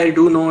writer, I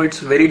do know it's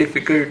very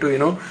difficult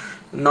to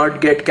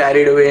not get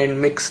carried away and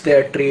mix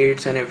their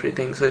traits and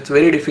everything. So it's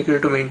very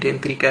difficult to maintain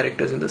three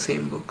characters in the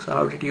same book. So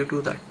how did you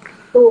do that?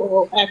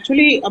 So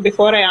actually,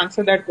 before I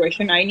answer that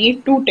question, I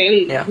need to tell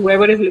Yeah.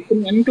 whoever is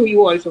listening to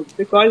you also,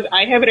 because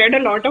I have read a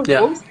lot of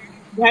Yeah. books.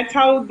 That's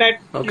how that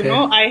Okay.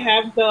 I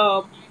have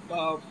the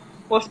uh,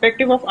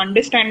 perspective of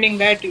understanding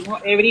that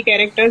every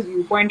character's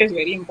viewpoint is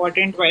very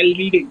important while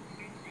reading.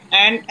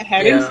 And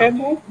having Yeah. said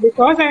that,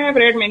 because I have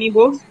read many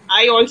books,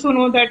 I also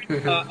know that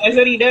Mhm. as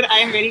a reader, I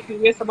am very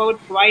curious about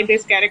why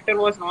this character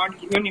was not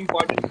given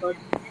importance, or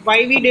why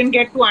we didn't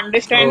get to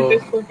understand Oh.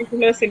 this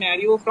particular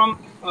scenario from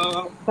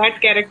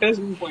that character's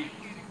viewpoint.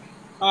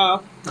 Uh,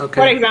 for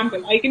Okay.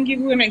 example, I can give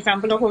you an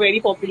example of a very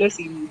popular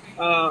series,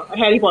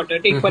 Harry Potter.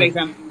 Take for Mhm.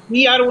 example,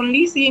 we are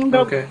only seeing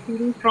the Okay.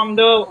 series from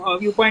the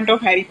viewpoint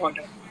of Harry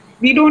Potter.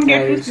 We don't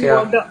get to Harry's, see yeah.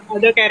 what the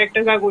other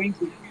characters are going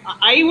through.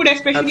 I would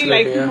especially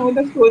like Absolutely, to yeah. know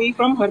the story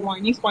from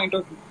Hermione's point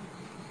of view.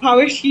 How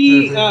is she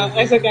as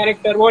a Mm-hmm.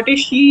 character? What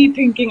is she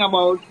thinking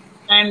about?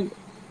 And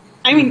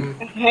I mean,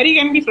 Mm-hmm. Harry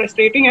can be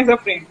frustrating as a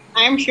friend.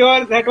 I am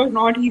sure that was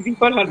not easy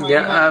for Hermione.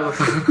 Yeah.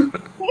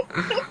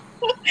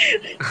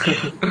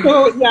 So No,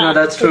 yeah,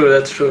 that's so true.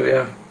 That's true.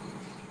 Yeah.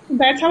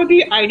 that's how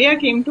the idea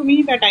came to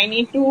me, that I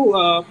need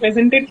to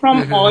present it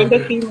from all the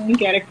three main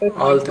characters'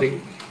 All points of three.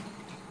 view.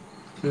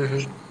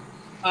 Mm-hmm.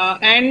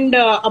 And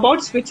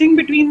about switching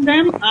between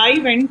them, I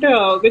went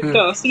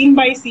with scene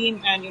by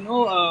scene, and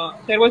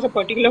there was a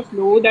particular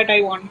flow that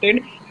I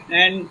wanted,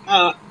 and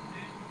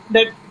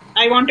that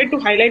I wanted to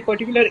highlight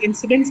particular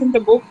incidents in the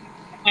book,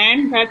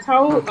 and that's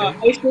how Okay.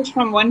 I switched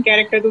from one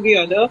character to the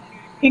other,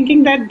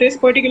 thinking that this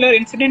particular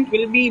incident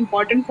will be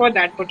important for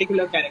that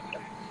particular character.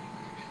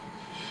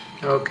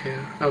 Okay.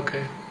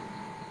 Okay.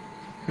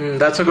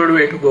 That's a good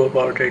way to go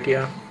about it.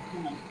 Yeah.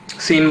 Yeah.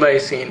 Scene by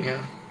scene. Yeah.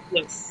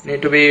 Yes.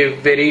 Need to be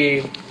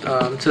very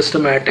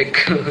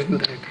systematic. in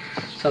that.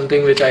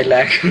 Something which I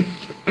lack.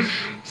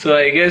 So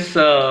I guess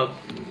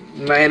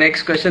my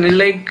next question is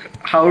like,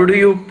 how do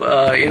you,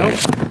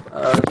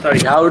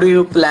 how do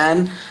you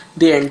plan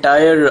the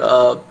entire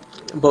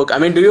book? I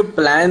mean, do you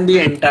plan the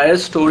entire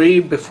story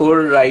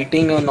before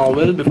writing a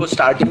novel, before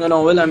starting a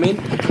novel? I mean,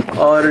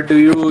 or do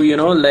you,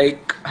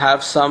 like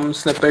have some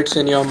snippets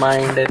in your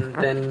mind and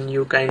then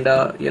you kind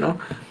of,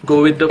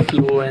 go with the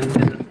flow and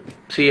then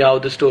see how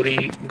the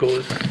story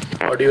goes?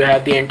 Or do you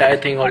have the entire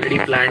thing already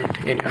planned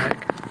in your head?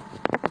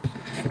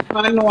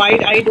 No,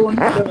 I don't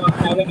have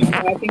an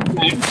entire thing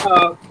planned.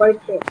 But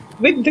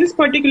with this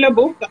particular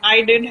book,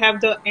 I did have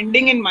the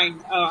ending in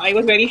mind. I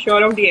was very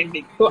sure of the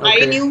ending, so I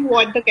Okay. knew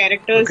what the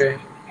characters Okay.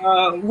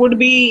 would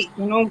be,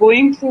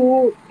 going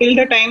through till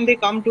the time they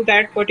come to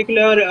that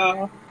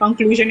particular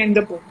conclusion in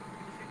the book.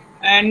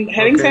 And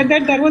having Okay. said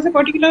that, there was a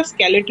particular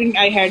skeleton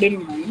I had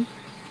in mind,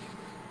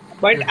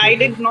 but I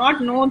did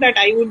not know that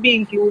I would be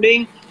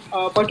including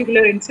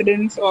particular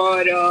incidents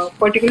or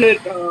particular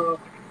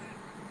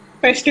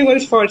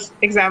festivals, for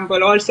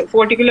example, or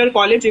particular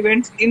college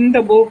events in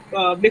the book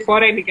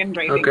before I began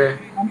writing. Okay.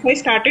 Once I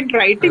started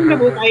writing the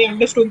book, I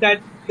understood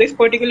that this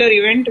particular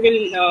event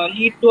will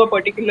lead to a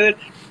particular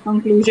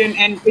conclusion,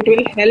 and it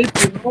will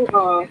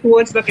help,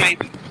 towards the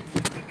climax.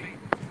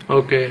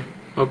 Okay.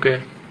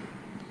 Okay.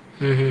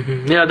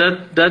 Yeah,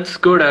 that's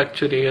good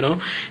actually.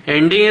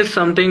 Ending is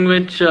something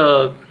which,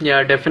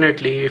 yeah,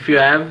 definitely. If you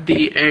have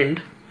the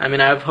end, I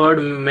mean, I've heard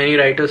many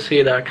writers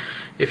say that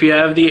if you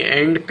have the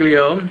end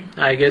clear,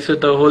 I guess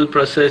with the whole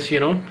process,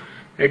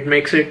 it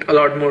makes it a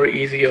lot more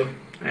easier,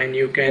 and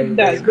you It can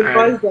does, then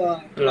add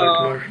because a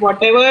lot more.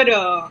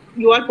 whatever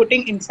you are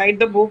putting inside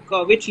the book,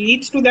 which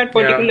leads to that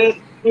Yeah, particular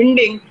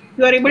ending,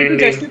 you are able to ending.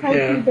 justify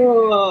Yeah, through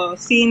the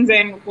scenes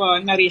and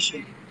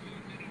narration.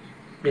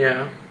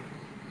 yeah,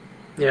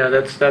 yeah.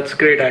 That's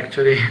great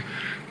actually.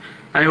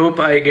 I hope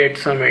I get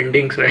some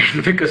endings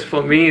right because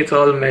for me it's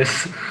all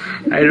mess.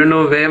 I don't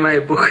know where my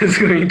book is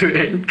going to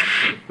end,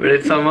 but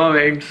it somehow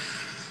ends.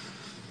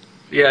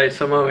 Yeah, it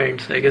somehow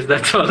ends. I guess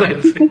that's all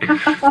I'll say.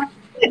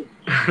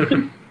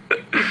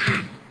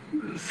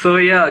 So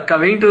yeah,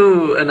 coming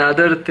to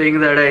another thing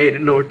that I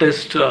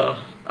noticed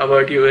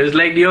about you is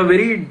like you're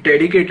very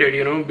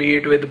dedicated, be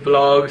it with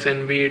blogs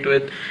and be it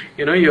with,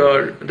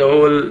 your the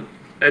whole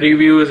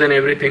reviews and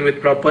everything with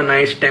proper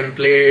nice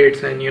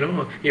templates and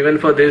even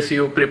for this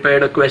you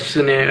prepared a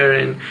questionnaire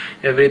and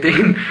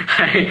everything.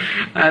 I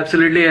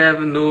absolutely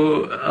have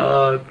no,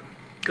 uh,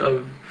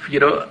 you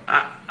know,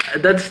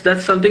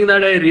 that's something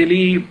that I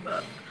really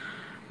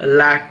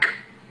lack,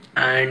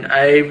 and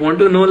I want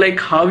to know like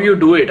how you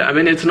do it. I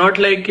mean, it's not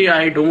like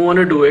I don't want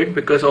to do it,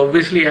 because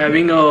obviously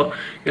having a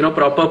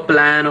proper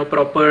plan or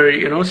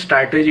proper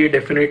strategy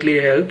definitely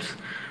helps,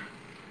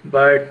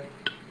 but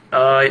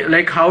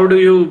like how do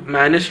you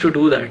manage to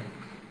do that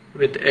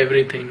with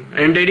everything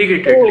and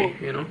dedicatedly,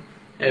 So,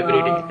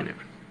 every day uh, and everything.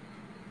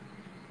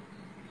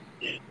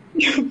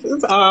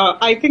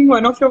 I think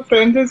one of your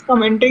friends is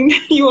commenting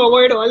you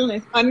avoid all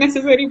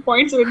unnecessary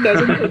points which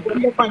doesn't support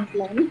the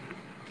punchline.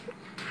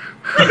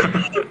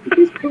 It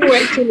is true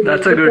actually,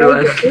 That's a good because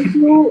one. if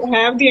you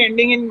have the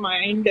ending in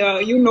mind,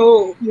 you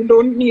know you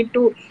don't need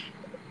to.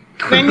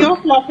 When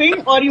you're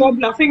fluffing or you're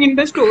bluffing in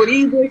the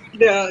story,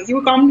 just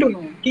you come to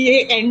know कि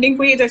ये ending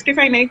को ये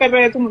justify नहीं कर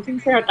रहा है तो मुझे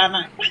इसे हटाना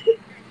है.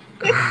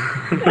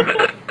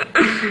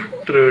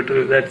 True,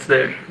 true, that's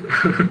there.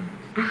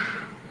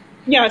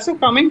 Yeah. So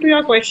coming to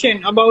your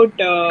question about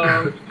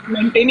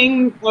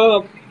maintaining,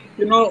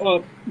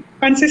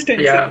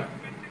 consistency Yeah,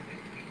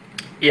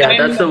 yeah, and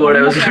that's the word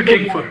I having a was proper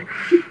looking for. plan.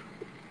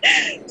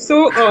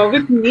 So,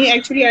 with me,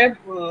 actually, I've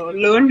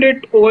learned it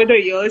over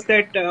the years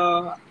that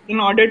in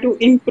order to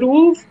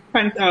improve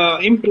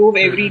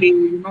every day,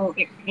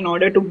 in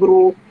order to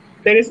grow,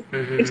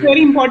 it's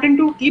very important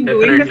to keep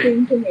doing the Definitely.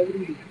 same thing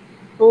every day.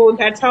 So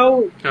that's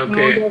how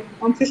Okay. the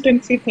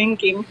consistency thing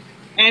came.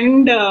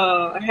 And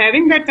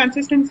having that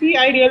consistency,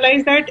 I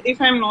realized that if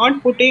I'm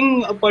not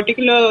putting a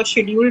particular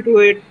schedule to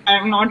it,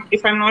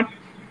 if I'm not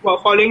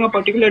following a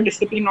particular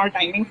discipline or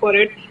timing for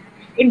it,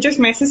 it just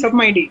messes up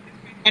my day,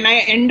 and I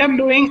end up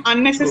doing Oh.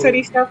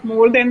 unnecessary stuff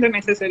more than the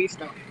necessary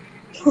stuff.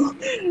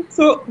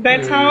 So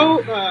that's Hmm.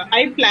 how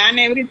I plan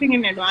everything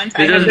in advance.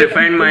 You I have just the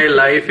defined my consistency.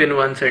 life in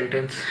one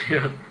sentence.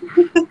 Yeah.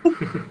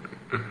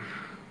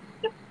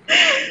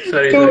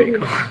 Sorry, So sorry.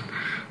 Go on.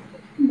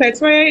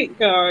 that's why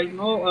I,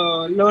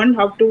 learned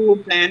how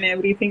to plan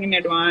everything in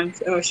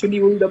advance,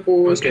 schedule the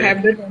post, Okay.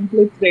 have the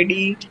templates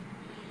ready.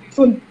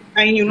 So,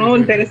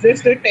 and there is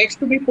just the text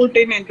to be put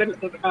in at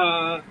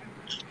the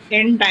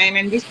end time,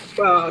 and just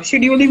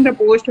scheduling the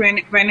post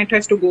when it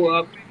has to go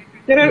up.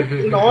 There are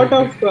a lot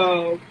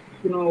of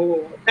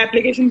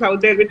applications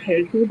out there which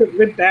help you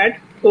with that.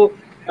 So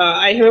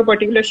I have a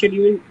particular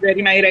schedule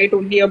wherein I write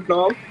only a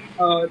blog.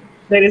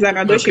 There is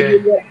another Okay. schedule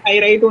where I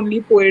write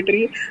only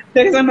poetry.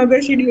 There is another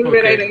schedule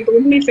where I Okay. write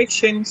only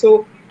fiction.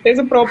 So there's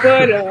a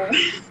proper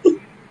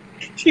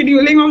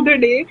scheduling of the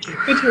day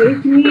which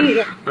helps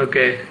me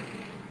Okay.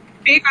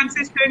 stay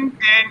consistent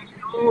and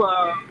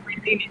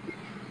maintain it.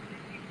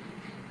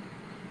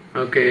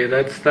 Okay.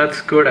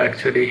 That's good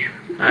actually.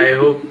 I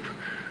hope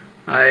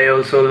I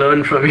also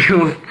learn from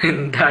you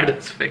in that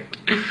aspect,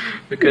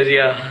 because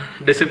yeah,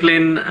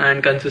 discipline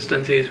and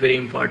consistency is very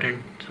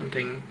important.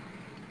 Something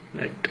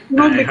that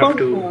I have Because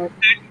to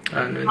that's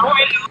learn in how that.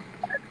 I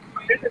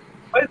learned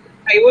because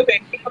I was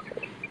ending up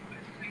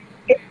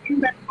getting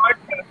that not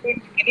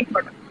doing any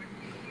product.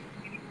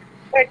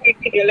 That made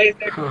me realize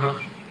that Uh-huh.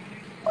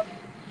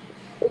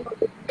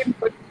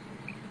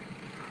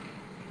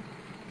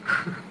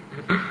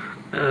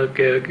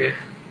 Okay, okay.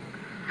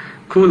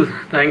 Cool.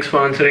 Thanks for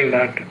answering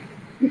that.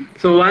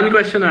 So one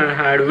question I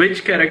had: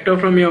 which character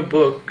from your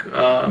book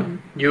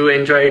you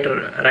enjoyed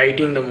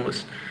writing the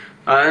most?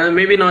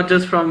 Maybe not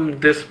just from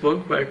this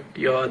book, but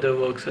your other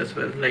works as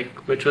well. Like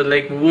which was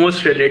like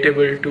most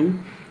relatable to,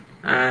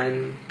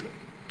 and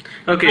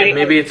okay, I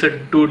maybe it's a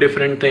two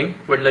different thing,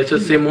 but let's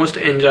just say most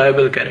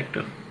enjoyable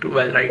character to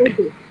while writing.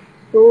 okay.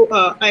 So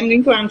I'm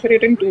going to answer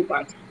it in two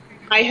parts.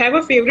 I have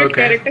a favorite Okay.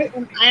 character,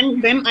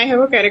 and then I have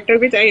a character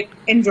which I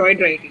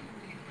enjoyed writing.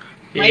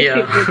 My Yeah,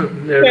 favorite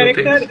there are two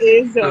character things.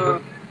 is Uh-huh.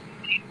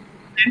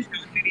 and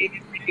Shantari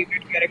is my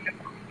favorite character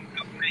from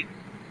of mine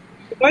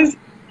because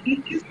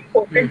he is a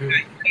perfect Mm-hmm.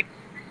 guy. Right?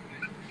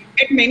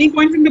 At many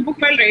points in the book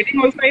while writing,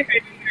 also I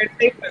felt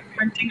like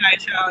punching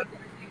Aisha.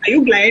 Are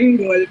you blind,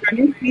 girl? Can't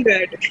you see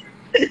that?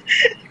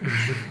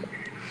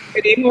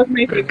 Rain was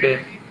my favorite.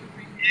 Okay.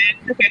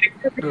 And the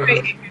character which I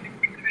Uh-huh.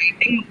 enjoyed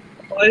writing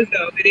was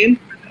Viren's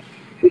mother.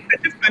 She's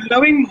such a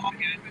fun-loving mom.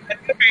 Yeah.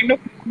 That's the kind of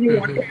mom you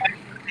want to Mm-hmm. have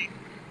in your life.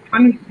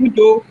 One who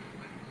jokes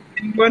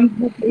and one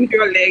who pulls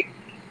your leg.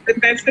 But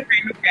that's the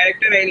kind of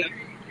character I love.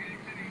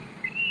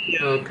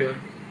 Yeah, Okay.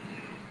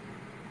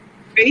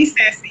 very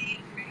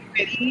sassy,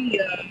 very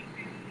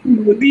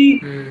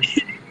moody. Mm.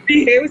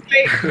 Behaves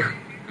like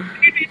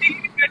irritating,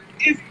 but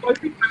is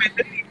also fun at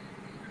the same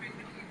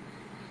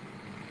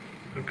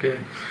Okay.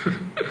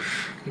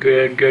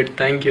 Good, good.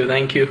 Thank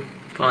you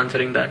for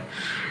answering that.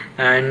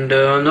 And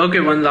okay,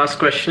 one last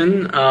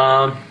question.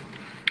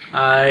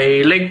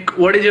 I like,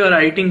 what is your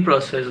writing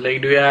process?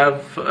 Like, do you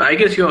have? I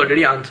guess you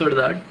already answered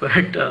that,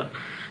 but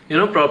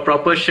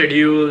proper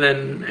schedule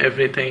and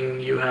everything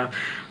you have.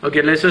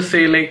 Okay, let's just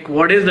say, like,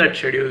 what is that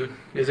schedule?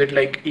 Is it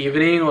like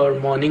evening or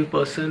morning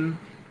person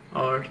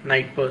or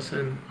night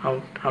person?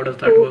 How does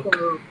that So, work?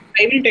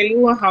 I will tell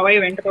you how I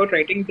went about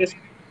writing this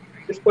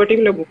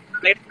particular book.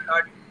 Let's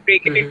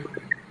break it Mm-hmm. into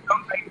different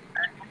parts.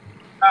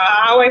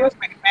 How I was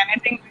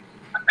managing,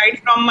 aside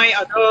from my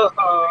other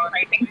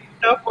writing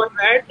stuff, was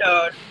that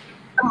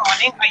in the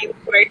morning I used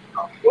to write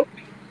short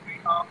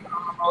from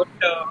about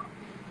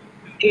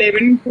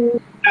 11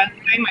 to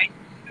lunchtime. I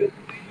used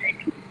to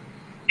write.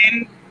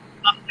 Then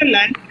after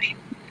lunch, I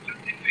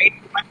used to write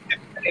one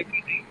chapter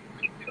every day.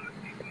 Like,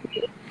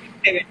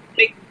 7.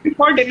 Like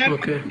before dinner,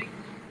 Okay.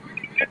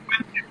 one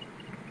chapter.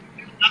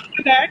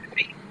 After that,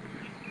 I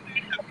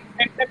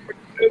sent that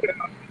particular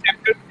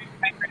chapter to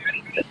my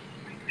parents.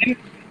 And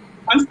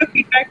once the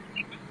feedback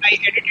came, I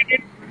edited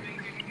it.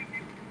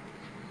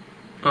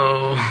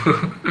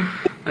 Oh,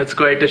 that's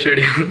quite a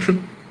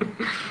schedule.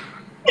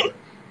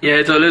 Yeah,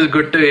 it's always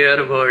good to hear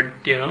about,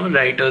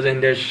 writers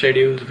and their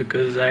schedules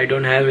because I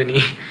don't have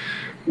any.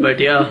 But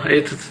yeah,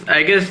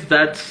 I guess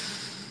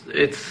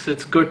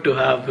it's good to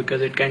have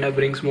because it kind of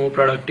brings more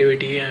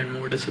productivity and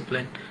more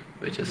discipline,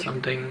 which is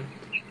something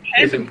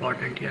is Helped me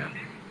important, yeah.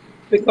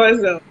 because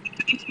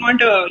it's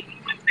not a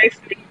one-size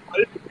fits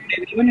all.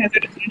 Everyone has a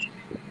different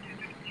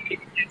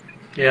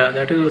Yeah,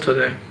 that is also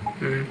there.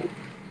 Mm.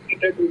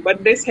 schedule.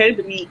 But this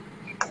helped me.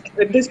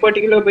 With this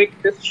particular bit,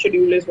 this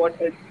schedule is what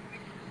helped.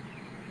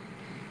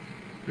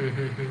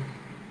 Mm-hmm.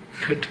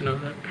 Good to know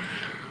that.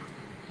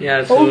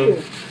 Yeah, so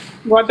Okay,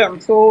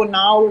 Gautam. So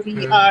now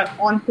we mm, are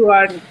on to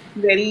our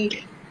very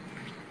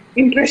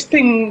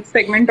interesting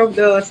segment of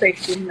the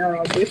section.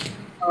 This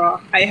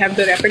I have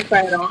the rapid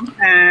fire round,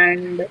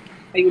 and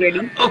are you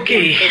ready?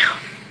 okay.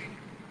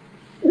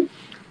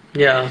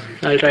 Yeah,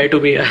 I'll try to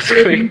be as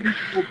Let me quick. just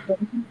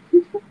open.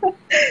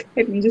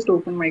 Let me just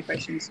open my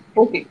questions.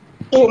 Okay.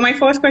 So my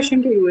first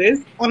question to you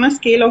is: on a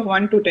scale of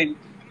 1 to 10,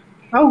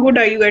 how good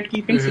are you at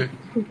keeping Hmm.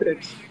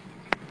 secrets?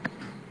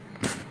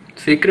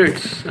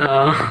 Secrets.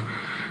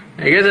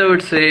 I guess I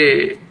would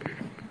say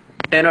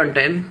 10 on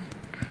 10.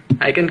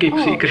 I can keep Oh,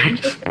 secrets.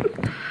 interesting.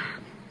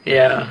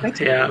 Yeah, That's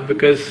yeah,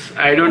 because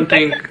I don't unless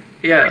think, it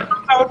yeah,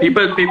 comes out in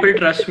people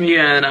trust me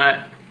and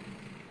I,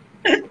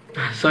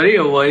 sorry,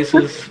 your voice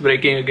is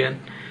breaking again.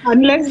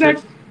 unless So, that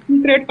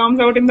secret comes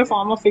out in the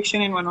form of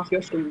fiction in one of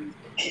your stories.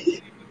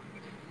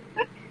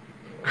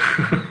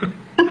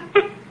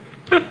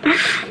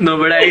 no,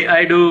 but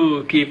I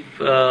do keep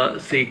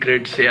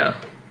secrets, yeah.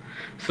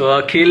 So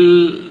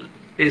Akhil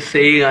is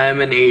saying I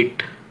am an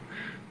 8.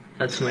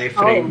 That's my Oh,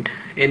 friend.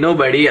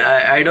 Nobody,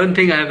 I don't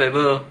think I've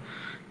ever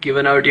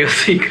given out your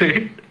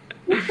secret.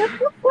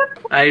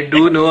 I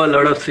do know a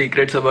lot of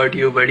secrets about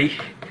you, buddy.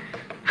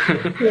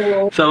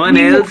 so Someone we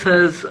else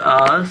has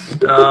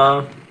asked,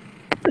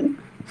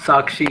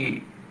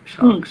 Sakshi.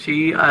 hmm.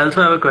 Sakshi, I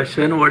also have a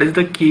question. What is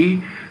the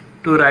key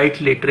to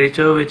write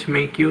literature which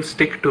make you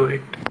stick to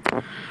it?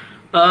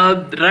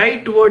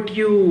 Write what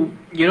you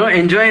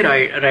enjoy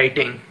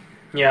writing.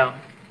 Yeah,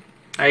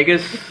 I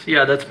guess,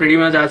 yeah, that's pretty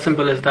much as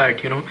simple as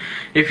that,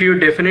 If you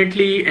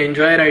definitely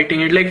enjoy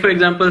writing it, like for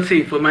example,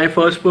 see, for my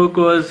first book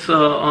was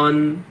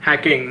on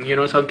hacking,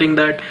 something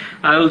that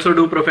I also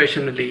do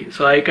professionally.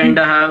 So I kind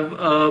of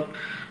have,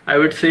 I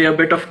would say, a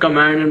bit of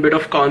command and bit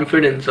of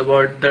confidence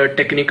about the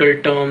technical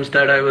terms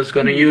that I was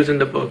going to use in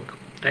the book,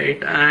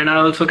 right? And I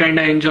also kind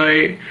of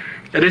enjoy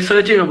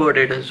researching about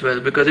it as well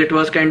because it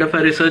was kind of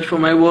a research for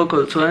my work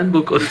also and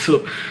book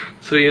also.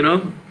 So,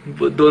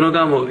 दोनों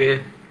काम हो गए.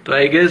 So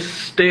I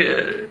guess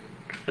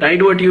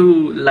write what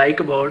you like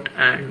about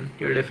and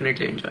you'll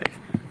definitely enjoy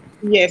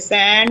Yes,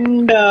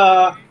 and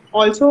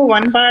also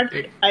one part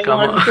it. I Come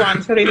want on. to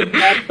answer in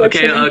that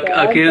Okay, question is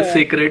that Akhil's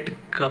secret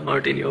come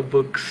out in your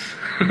books.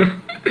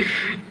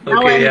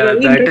 now I Okay, am yeah,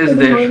 very that interested is in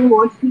there. knowing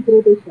what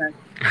secret is that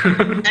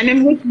and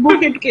in which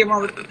book it came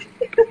out.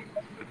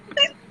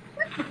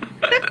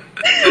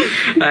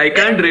 I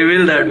can't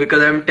reveal that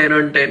because I'm 10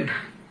 on 10.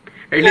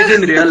 At least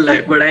in real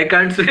life, but I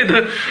can't say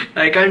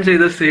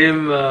the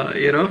same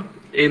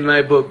in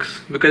my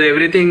books because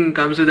everything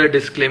comes with a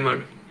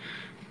disclaimer.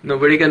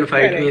 Nobody can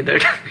fight me Correct.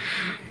 that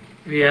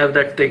we have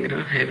that thing,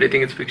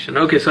 everything is fiction.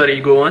 Okay, sorry,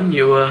 go on.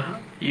 You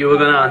were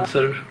gonna Uh,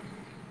 answer.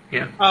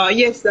 Yeah.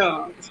 yes,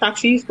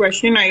 Sakshi's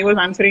question I was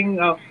answering.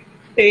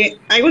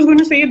 I was going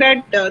to say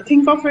that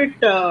think of it,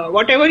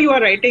 whatever you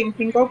are writing,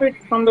 think of it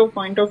from the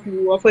point of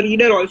view of a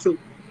reader also.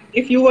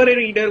 If you were a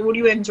reader, would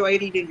you enjoy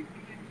reading it?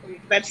 So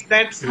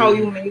that's how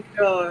you Hmm. make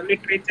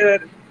literature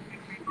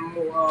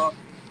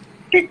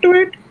stick to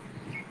it.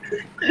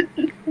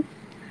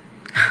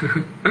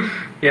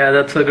 Yeah,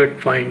 that's a good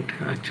point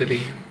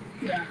actually.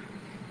 Yeah.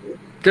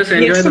 Just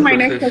enjoy Yes. So the my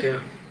next process. question, Yeah.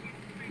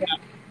 yeah,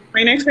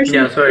 my next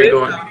question Yeah. to you Sorry.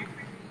 Go is, on.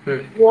 Hmm.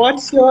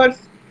 what's your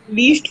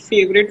least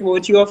favorite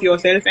virtue of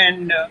yourself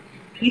and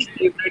least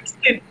favorite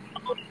sin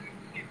about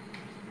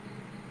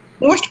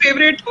Most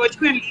favorite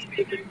virtue and least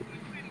favorite.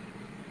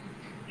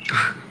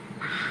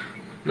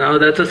 Now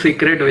that's a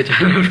secret which I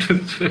have to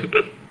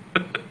share.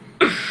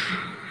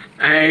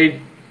 I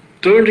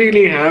don't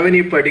really have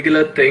any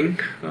particular thing.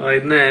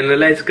 इतना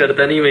analyze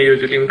करता नहीं मैं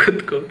usually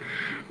खुद को,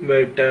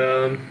 but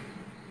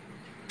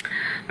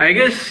I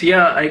guess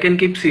yeah I can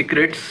keep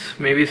secrets.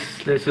 Maybe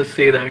let's just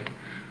say that.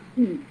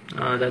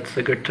 That's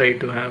a good trait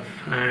to have.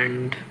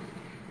 And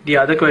the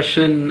other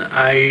question,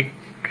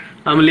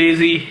 I'm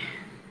lazy.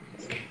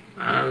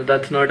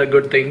 That's not a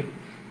good thing.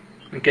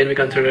 Can be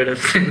considered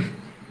as sin.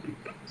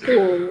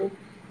 So,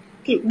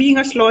 being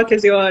a sloth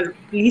is your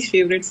least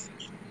favorite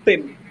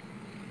sin.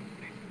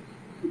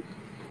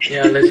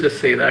 Yeah, let's just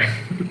say that.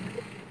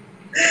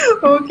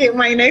 Okay,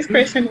 my next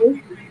question is,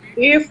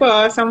 if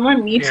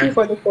someone meets you Yeah.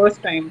 for the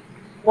first time,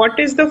 what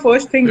is the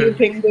first thing you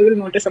think they will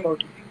notice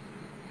about you?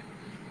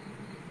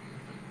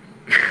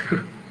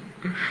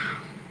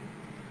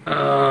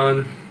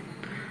 Um,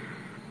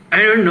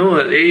 I don't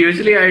know.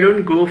 Usually, I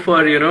don't go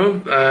for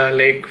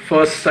like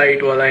first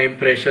sight wala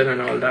impression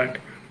and all that.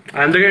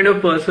 I'm the kind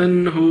of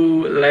person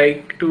who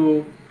like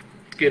to,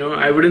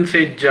 I wouldn't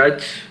say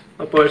judge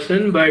a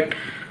person, but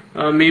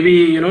maybe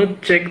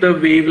check the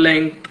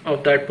wavelength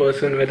of that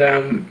person, whether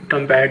I'm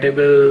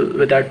compatible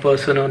with that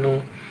person or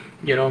no.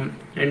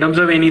 In terms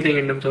of anything,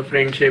 in terms of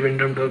friendship, in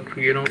terms of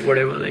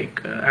whatever,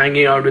 like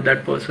hanging out with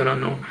that person or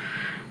no.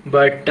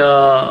 But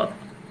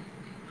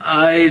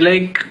I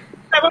like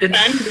Have a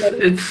fan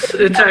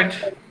it's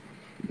actually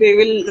they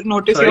will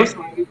notice your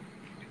sorry. smile.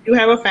 You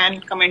have a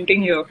fan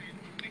commenting here.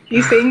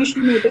 He's saying she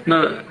noticed. No.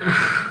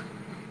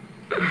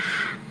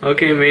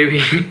 Okay,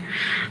 maybe.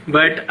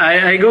 But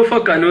I go for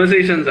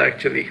conversations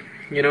actually.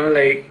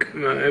 Like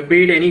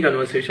be it any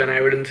conversation, I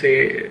wouldn't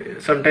say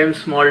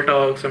sometimes small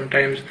talk,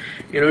 sometimes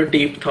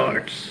deep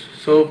thoughts.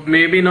 So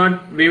maybe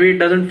it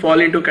doesn't fall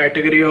into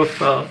category of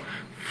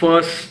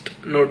first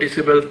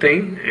noticeable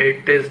thing.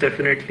 It is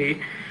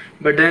definitely,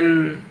 but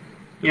then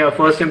yeah,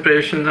 first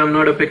impressions. I'm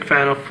not a big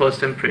fan of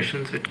first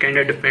impressions. It kind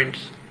of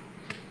depends.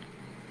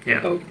 Yeah.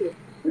 Okay.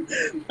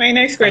 My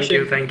next Thank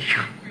you. question. Thank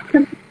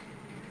you.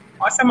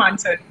 Awesome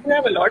answer. You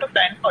have a lot of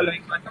fan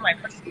following. Gautam, I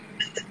must say.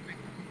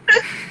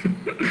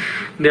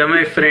 They are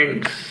my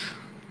friends,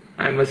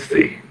 I must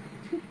say.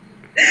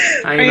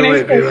 I My know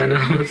next everyone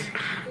question.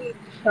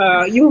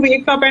 else. You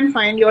wake up and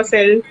find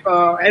yourself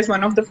as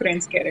one of the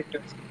Friends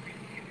characters.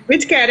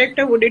 Which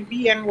character would it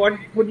be, and what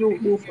would you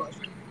do first?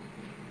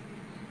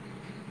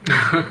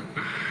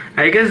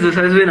 I guess this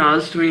has been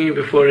asked me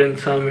before in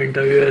some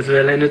interview as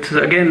well, and it's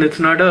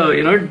not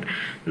a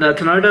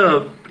that's not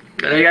a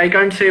like I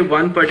can't say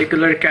one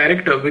particular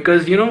character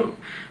because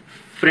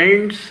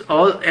friends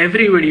all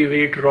everybody,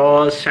 be it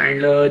Ross,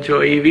 Chandler,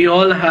 Joey, we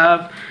all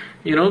have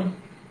you know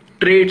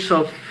traits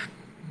of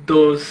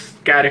those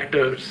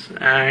characters,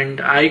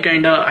 and I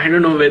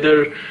don't know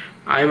whether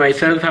I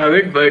myself have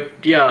it, but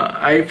yeah,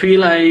 I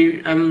feel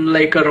I am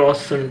like a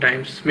Ross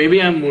sometimes.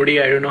 Maybe I'm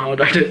moody, I don't know how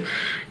that is.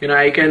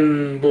 I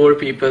can bore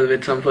people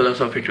with some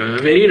philosophical,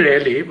 very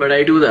rarely, but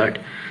I do that.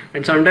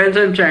 And sometimes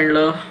I'm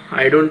Chandler,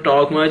 I don't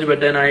talk much, but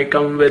then I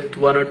come with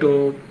one or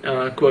two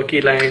quirky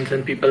lines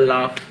and people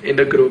laugh in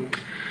the group.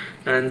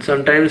 And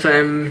sometimes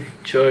I'm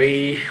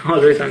Joey,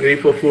 always hungry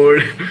for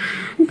food.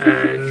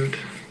 And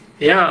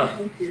yeah,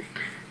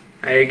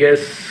 I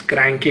guess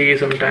cranky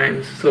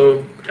sometimes.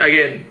 So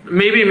again,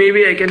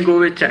 maybe I can go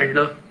with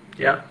Chandler.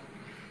 Yeah.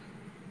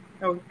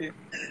 Okay.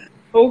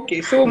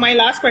 Okay. So my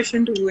last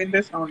question to you in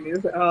this round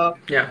is: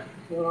 Yeah.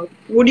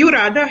 would you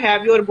rather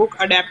have your book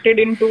adapted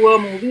into a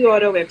movie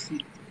or a web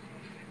series,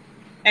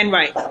 and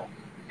why?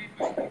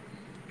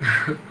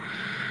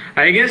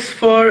 I guess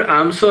for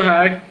I'm So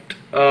Hacked,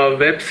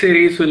 web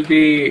series will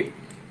be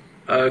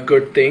a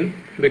good thing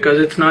because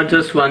it's not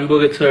just one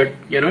book; it's a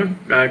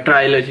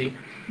trilogy.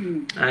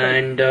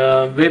 And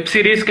web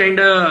series kind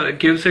of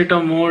gives it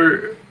a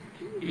more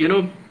you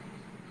know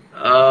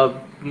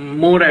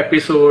more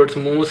episodes,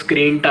 more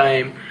screen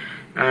time,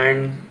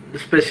 and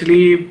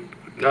especially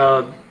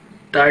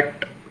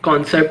that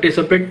concept is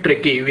a bit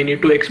tricky. We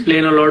need to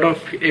explain a lot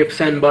of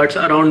ifs and buts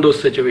around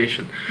those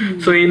situations.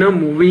 So in a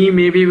movie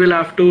maybe we'll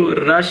have to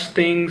rush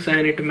things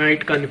and it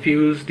might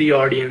confuse the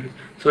audience.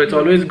 So it's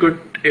always good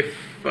if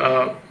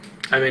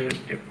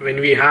when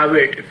we have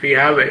it, if we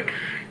have it,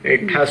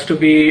 it has to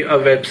be a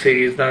web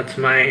series. That's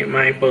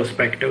my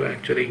perspective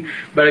actually.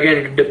 But again,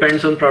 it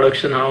depends on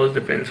production house,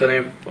 depends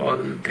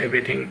on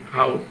everything,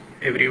 how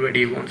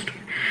everybody wants to.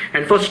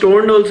 And for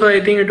Stoned also, I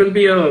think it will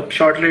be a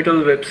short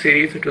little web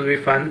series. It will be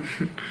fun.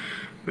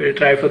 We'll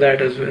try for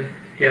that as well.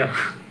 Yeah.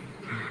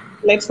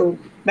 Let's hope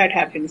that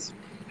happens.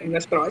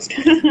 Fingers crossed.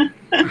 Okay,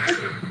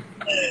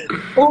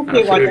 Gautam.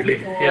 Absolutely.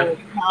 Yeah. So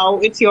now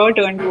it's your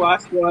turn to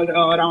ask your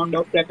round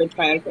of rapid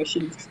fire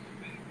questions.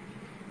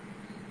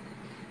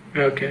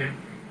 Okay.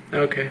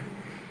 Okay.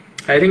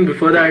 I think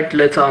before that,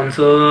 let's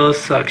answer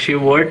Sakshi.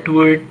 What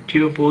would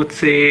you both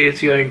say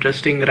is your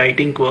interesting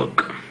writing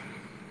quirk?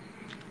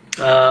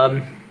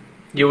 Um,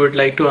 you would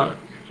like to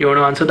you want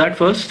to answer that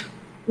first?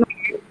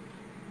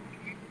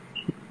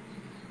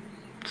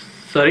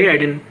 Sorry, I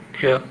didn't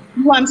here.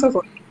 You answer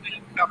first.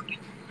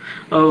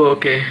 Oh,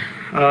 okay.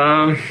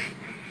 Um,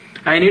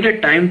 I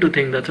needed time to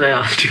think. That's why I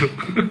asked you.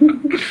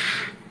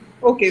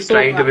 Okay, Just so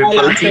trying to be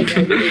I'll answer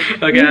polite.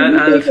 that. Okay, You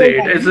I'll take your say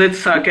it. It's time. it's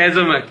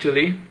sarcasm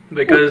actually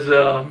because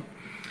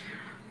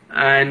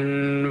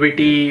and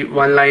witty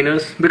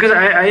one-liners because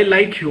I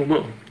like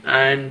humor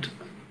and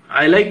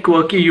I like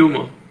quirky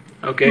humor.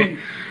 Okay, Hmm.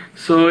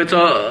 so it's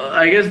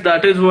I guess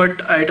that is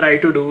what I try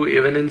to do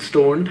even in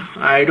Stoned.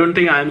 I don't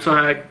think I'm so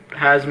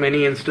has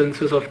many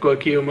instances of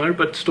quirky humor,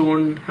 but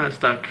Stoned has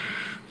that.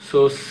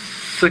 So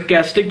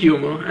sarcastic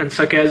humor and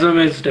sarcasm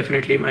is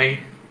definitely my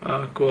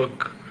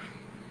quirk,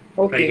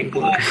 Okay. writing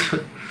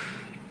quirk.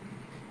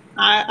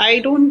 I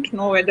don't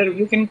know whether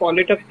you can call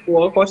it a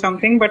quirk or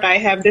something, but I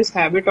have this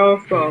habit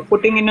of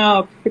putting in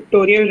a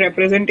pictorial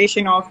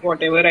representation of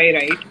whatever I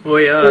write. Oh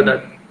yeah, So,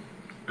 that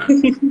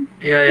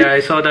yeah, I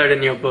saw that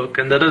in your book,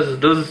 and that is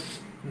those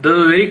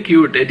are very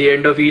cute. At the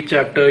end of each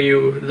chapter,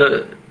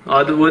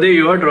 were they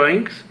your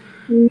drawings?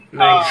 uh,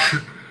 Nice.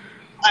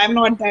 I'm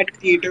not that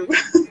creative.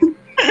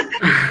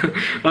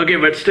 Okay,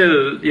 but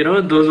still,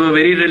 those were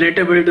very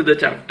relatable to the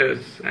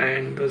chapters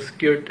and those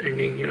cute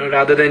ending.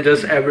 Rather than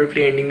just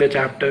abruptly ending the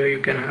chapter, you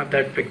can have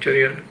that picture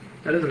here.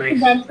 That is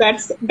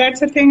nice.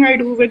 That's a thing I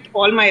do with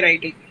all my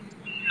writing,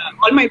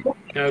 all my books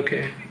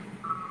Okay.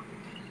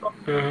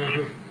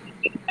 Uh,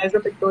 as a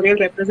pictorial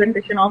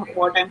representation of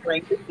what I'm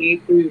trying to say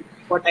to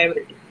what I've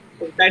written.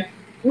 So that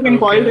you can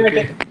call okay, that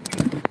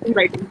okay.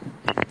 writing.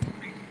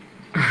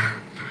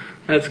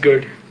 That's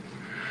good.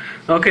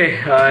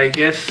 Okay, I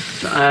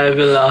guess I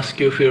will ask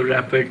you a few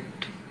rapid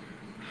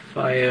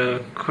fire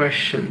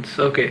questions.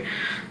 Okay,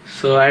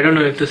 so I don't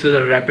know if this is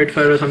a rapid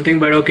fire or something,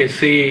 but okay,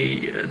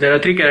 see, there are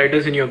three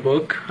characters in your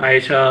book,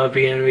 Aisha,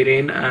 V, and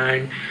Viren,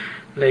 and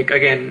like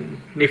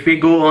again, if we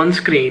go on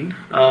screen,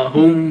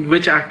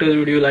 which actors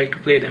would you like to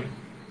play them?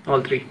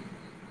 All three.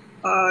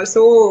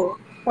 So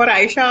for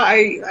Aisha,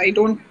 I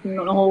don't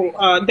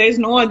know. There's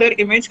no other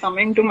image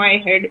coming to my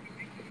head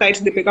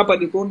besides Deepika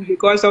Padukone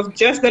because of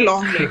just the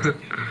long legs.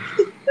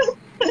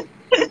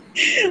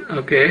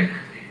 Okay.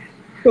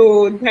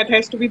 So that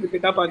has to be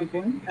Deepika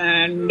Padukone,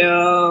 and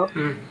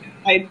Hmm.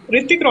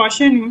 Hrithik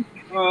Roshan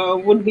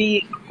would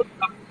be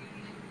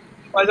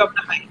because of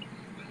the height.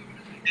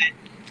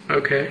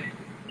 Okay.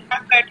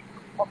 And that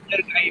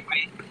popular guy by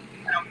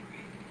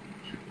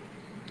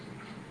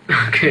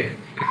Okay.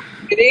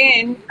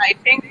 Viren, I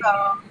think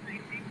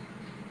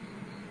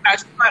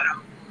Rajkumar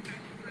Rao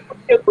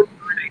would be a good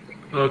one, I think.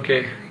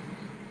 Okay.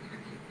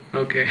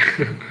 Okay.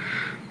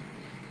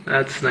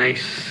 That's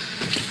nice.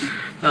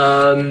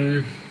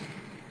 Um,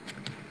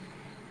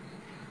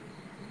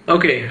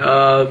 okay.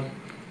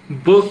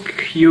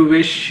 Book you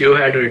wish you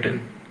had written.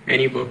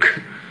 Any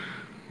book.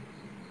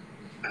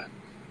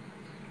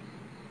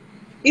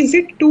 Is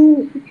it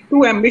too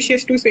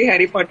ambitious to say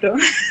Harry Potter?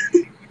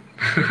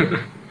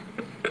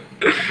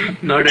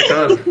 Not at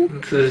all.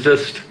 This is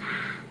just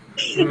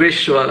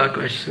wish wala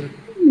question.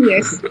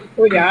 Yes.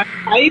 So yeah,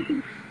 I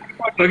think Harry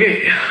Potter.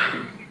 Okay.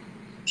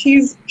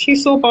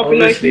 She's so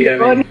popular. Obviously, She's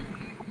I mean,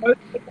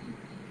 earning.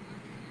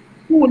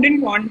 Who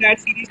wouldn't want that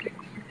series to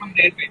come from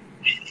their bed?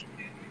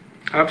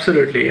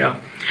 absolutely, yeah.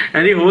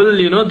 And the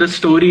whole, the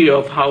story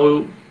of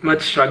how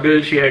much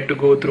struggle she had to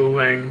go through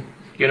and,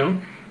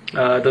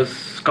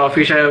 those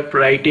coffee shop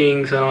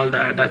writings and all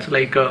that. That's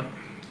like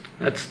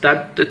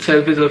that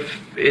itself is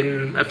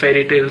in a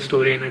fairy tale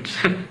story in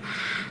itself.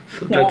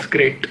 So Yeah. that's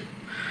great.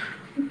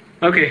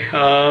 Okay.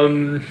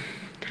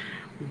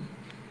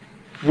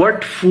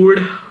 What food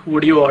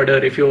would you order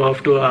if you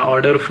have to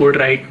order food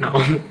right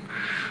now?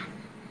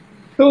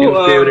 So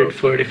Your favorite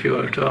food if you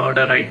have to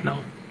order right now?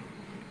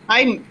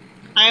 I'm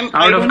I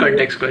Out of don't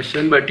context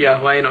question, but yeah,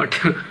 why not?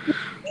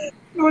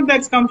 know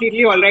that's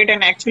completely all right.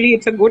 And actually,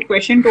 it's a good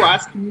question to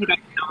ask me right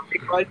now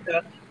because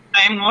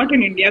I am not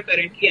in India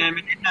currently. I am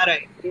in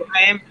NRI. So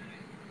I am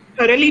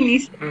thoroughly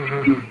missed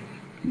Mhm.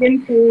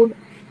 Indian food,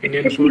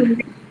 Indian especially food.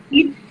 Indian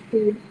street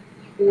food.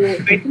 So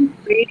I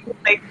think great would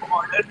like to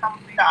order some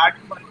chaat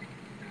for me.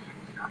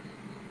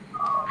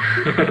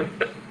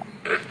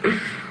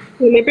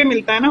 ठेले पे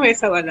मिलता है ना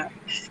वैसा वाला.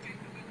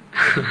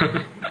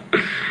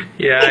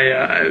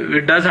 Yeah,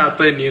 it does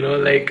happen,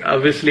 like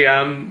obviously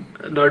I'm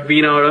not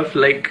been out of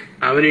like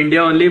I'm in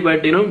India only,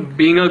 but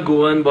being a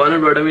Goan, born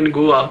and brought up in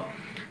Goa,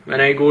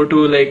 when I go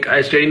to like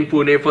I stayed in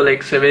Pune for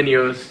like 7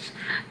 years,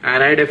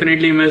 and I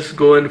definitely miss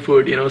Goan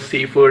food,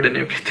 seafood and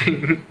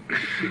everything.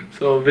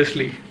 So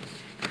obviously,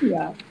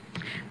 Yeah.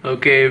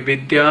 okay,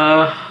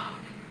 Vidya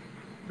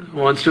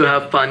wants to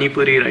have pani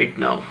puri right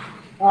now.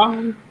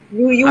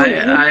 You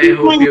I keep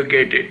my hope you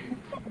get it.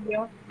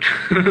 yeah,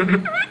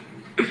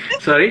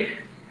 Sorry,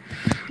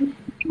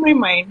 keep my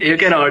mind. you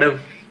can order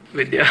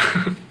Vidya.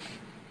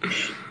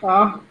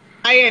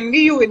 I envy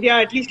you, Vidya.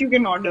 At least you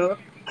can order.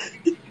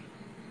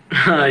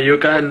 You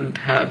can't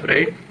have,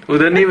 right?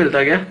 उधर नहीं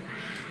मिलता क्या?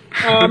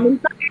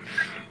 मिलता है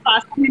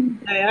पास में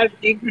मिलता है यार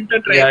 1 घंटा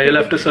Yeah, ड्राइव you'll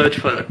पे have to search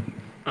for it.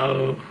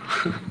 Oh.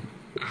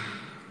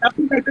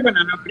 अपने घर पे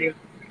बनाना पड़ेगा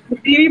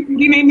उसके लिए भी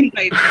पूरी नहीं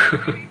मिलता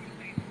इधर.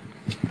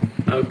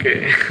 Okay.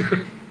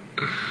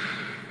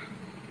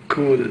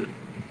 Cool.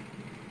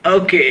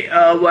 Okay,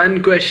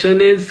 one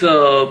question is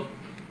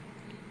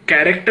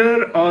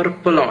character or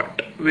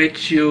plot,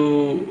 which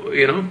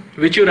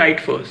you write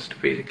first,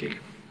 basically.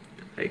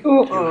 Like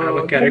So you have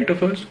a that, character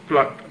first,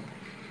 plot.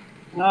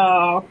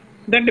 uh,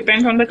 that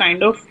depends on the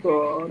kind of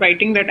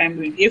writing that I'm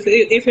doing.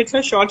 If it's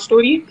a short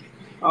story,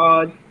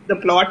 uh, the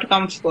plot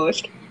comes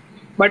first.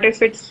 But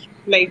if it's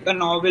like a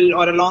novel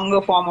or a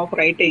longer form of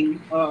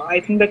writing, I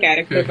think the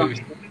character Hmm. comes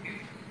first.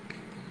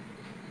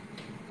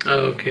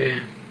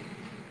 Okay,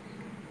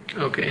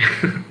 okay.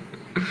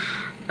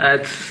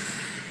 that's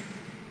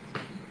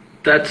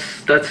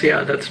that's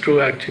yeah, that's true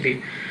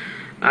actually.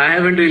 I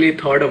haven't really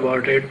thought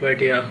about it,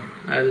 but yeah,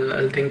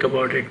 I'll think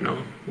about it now.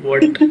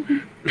 What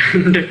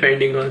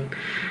depending on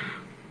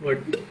what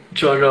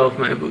genre of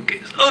my book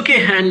is.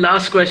 Okay, and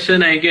last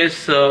question, I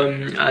guess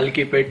I'll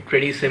keep it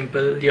pretty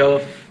simple.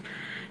 Your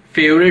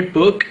favorite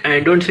book,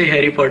 and don't say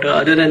Harry Potter,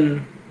 other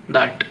than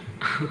that.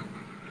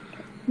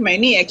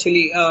 Many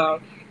actually.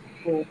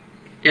 So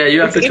Yeah,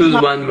 you have to it's choose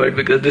hard. one word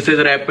because this is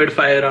a rapid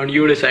fire round.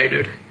 You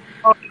decided.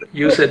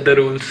 You So, set the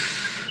rules.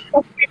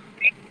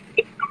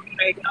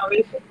 right now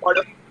is God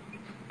of,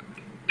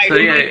 I don't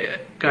Sorry, know, I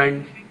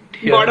can't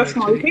hear God of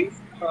Small actually.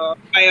 Things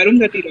by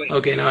Arundhati Roy.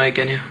 Okay, now I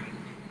can hear.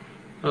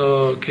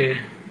 Okay,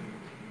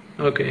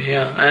 okay,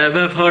 yeah.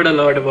 I've heard a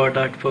lot about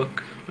that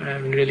book. I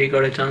haven't really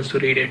got a chance to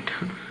read it.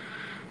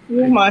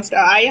 You must.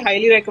 I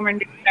highly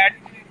recommend it. That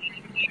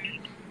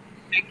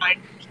I can't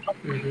stop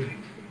Hmm.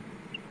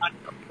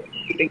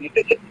 reading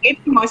it. It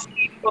must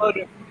be for.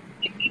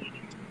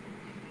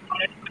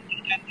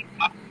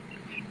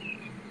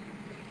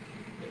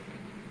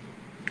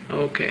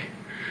 Okay.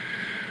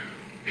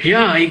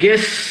 Yeah, I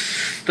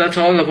guess that's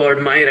all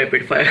about my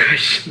rapid fire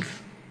questions.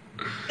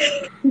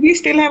 We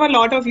still have a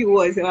lot of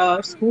viewers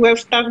who have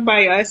stuck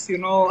by us,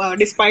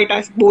 despite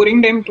us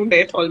boring them to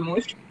death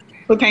almost.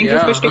 So thank you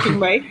for Yeah. sticking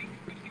by.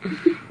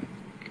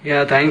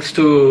 Yeah, thanks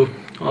to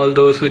all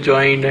those who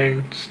joined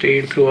and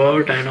stayed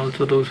throughout, and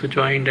also those who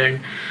joined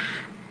and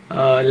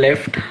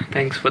left.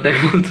 Thanks for them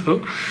also.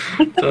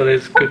 So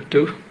it's good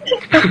too.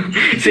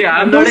 See,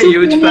 I'm not Those a who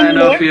huge came and fan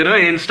of, left,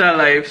 Insta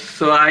lives,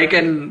 so I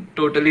can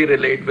totally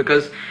relate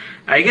because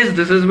I guess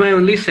this is my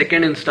only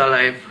second Insta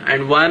live,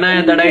 and one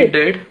that I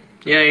did,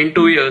 yeah, in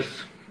 2 years.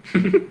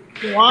 And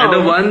the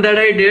wow. one that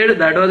I did,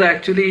 that was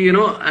actually, an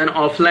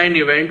offline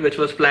event which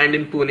was planned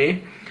in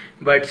Pune.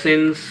 But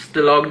since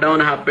the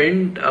lockdown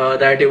happened,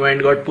 that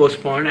event got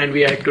postponed and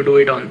we had to do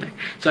it online.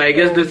 So I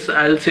guess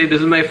I'll say this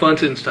is my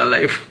first Insta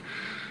live.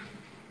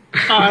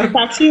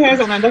 Sakshi has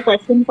another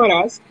question for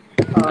us.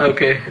 Uh,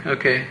 Okay,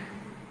 okay.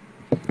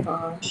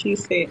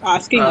 she's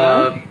asking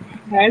us, Uh,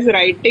 has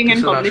writing this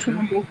is and the last publishing a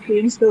one. book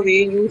changed the way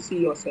you see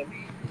yourself?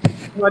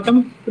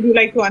 Gautam, would you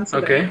like to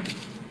answer that? Okay.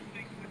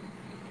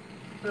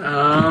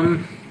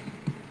 Um,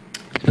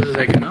 just a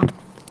second now.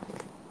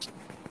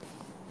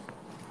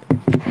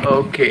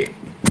 Okay.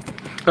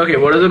 Okay,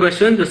 what is the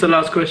question? Just the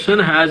last question.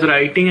 Has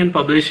writing and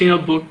publishing a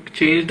book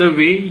changed the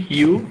way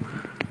you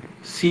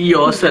see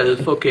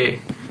yourself? Okay.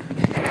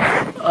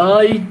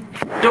 I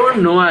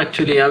don't know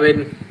actually. I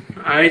mean,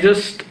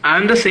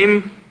 I'm the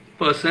same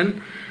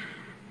person.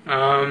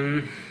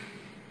 Um,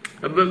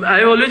 but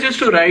I always used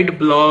to write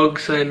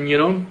blogs, and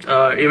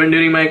even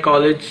during my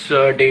college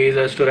days,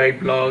 I used to write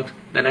blogs.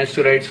 Then I used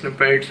to write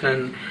snippets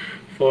and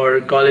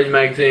for college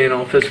magazine,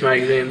 office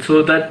magazine.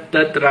 So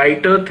that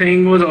writer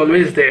thing was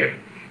always there.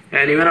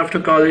 And even after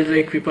college,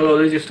 like people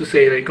always used to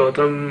say, like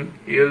Gautam,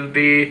 you'll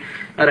be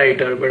a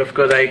writer. But of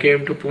course, I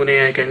came to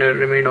Pune. I kind of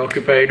remained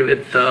occupied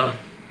with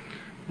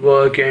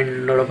work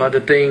and a lot of other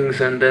things,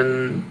 and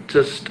then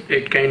just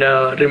it kind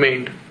of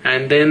remained.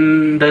 And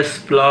then this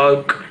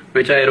blog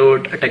which I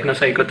wrote, a techno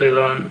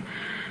psychothriller on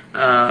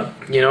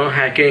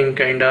hacking,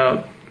 kind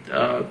of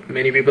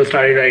many people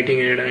started writing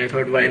it, and I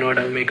thought, why not,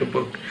 I'll make a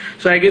book.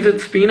 So I guess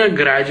it's been a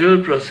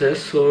gradual process,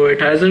 so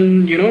it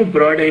hasn't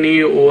brought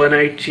any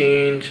overnight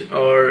change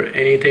or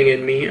anything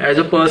in me. As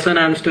a person,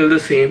 I'm still the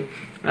same.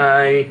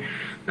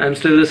 I'm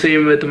still the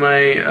same with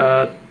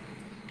my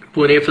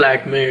Pune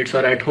flatmates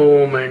or at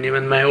home, and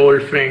even my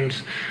old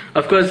friends.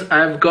 Of course,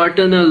 I've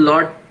gotten a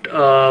lot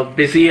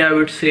busy, I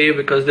would say,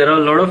 because there are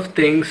a lot of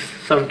things.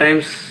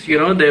 Sometimes,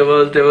 there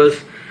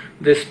was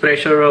this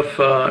pressure of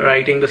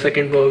writing the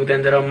second book.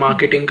 Then there are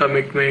marketing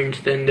commitments.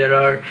 Then there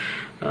are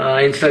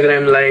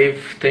Instagram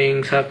live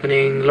things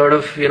happening. A lot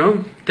of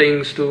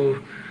things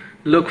to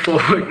look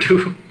forward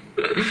to.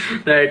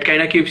 That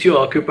kind of keeps you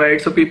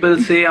occupied. So people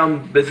say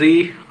I'm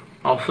busy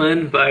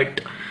often,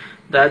 but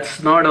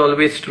that's not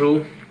always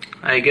true.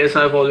 I guess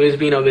I've always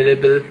been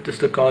available,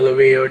 just a call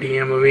away or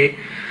DM away.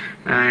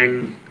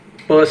 And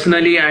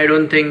personally, I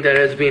don't think there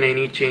has been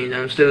any change.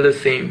 I'm still the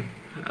same,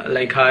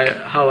 like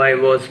how I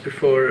was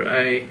before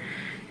I,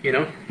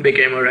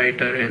 became a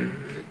writer. And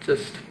it's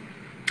just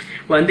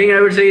one thing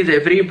I would say is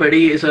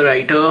everybody is a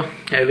writer.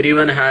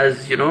 Everyone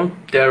has,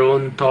 their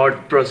own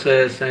thought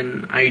process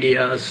and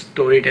ideas,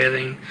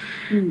 storytelling.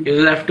 Hmm. You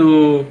just have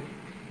to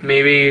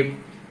maybe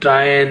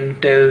try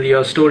and tell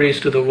your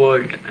stories to the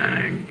world,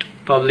 and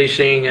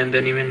publishing and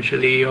then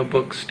eventually your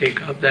books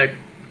take up that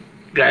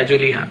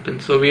gradually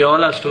happens. So we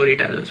all are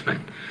storytellers,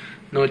 man.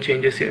 No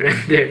changes here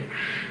and there.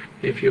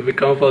 If you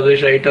become a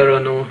published writer or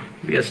no,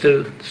 we are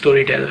still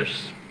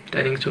storytellers,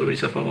 telling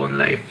stories of our own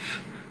life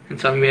in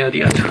some way or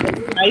the other.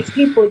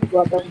 Nicely put,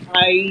 Gautam.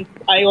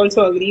 I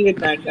also agree with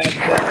that.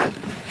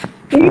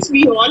 Since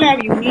we all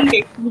have unique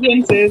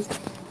experiences,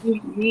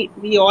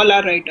 we all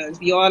are writers.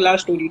 We all are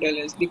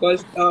storytellers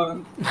because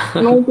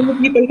no two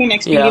people can Yeah,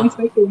 experience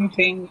the same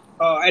thing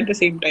at the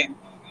same time.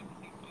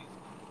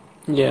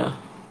 yeah,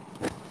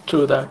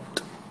 true that.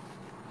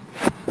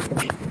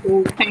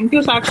 So thank you,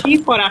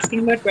 Sakshi, for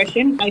asking that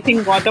question. I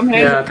think Gautam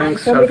has Yeah,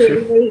 thanks, answered it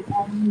Sakshi. very well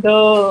on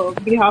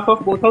the behalf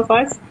of both of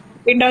us.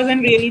 It doesn't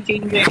really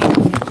change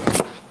anything.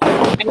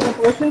 As a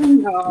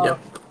person, Yep.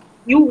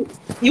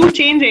 you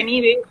change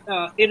anyway,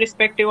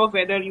 irrespective of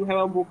whether you have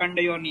a book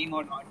under your name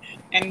or not.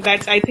 And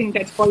that's I think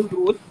that's called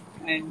growth,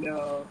 and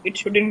it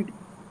shouldn't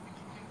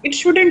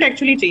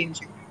actually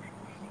change.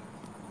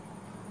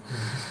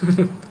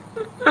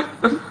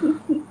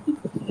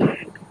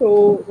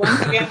 So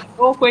once again,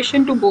 a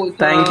question to both.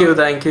 Thank you,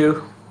 thank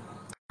you.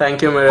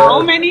 Thank you,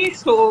 How Miral. many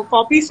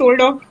copies sold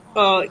of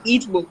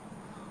each book?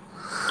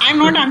 I'm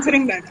not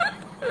answering that.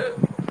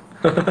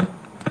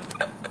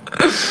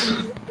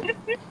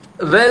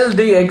 Well,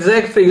 the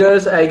exact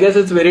figures, I guess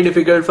it's very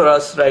difficult for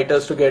us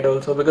writers to get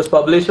also because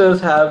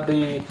publishers have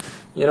the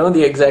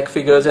exact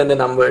figures and the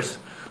numbers.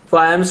 For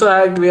I Am So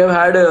Act, we have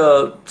had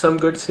some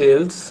good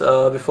sales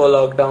before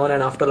lockdown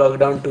and after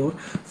lockdown too.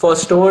 For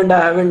Stoned, I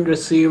haven't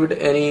received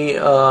any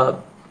what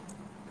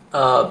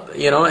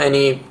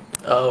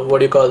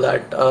do you call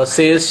that,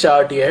 sales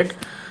chart yet.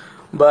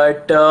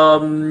 But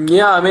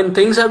yeah, I mean,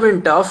 things have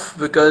been tough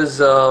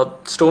because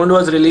Stoned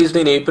was released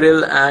in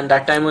April and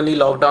that time only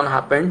lockdown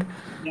happened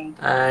Yeah.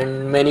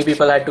 and many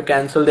people had to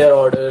cancel their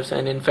orders,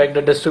 and in fact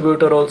the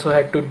distributor also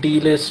had to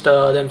delist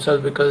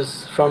themselves because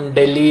from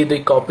Delhi the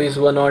copies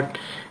were not,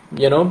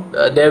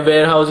 their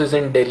warehouse is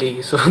in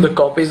Delhi, so the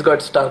copies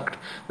got stuck.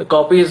 The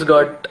copies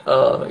got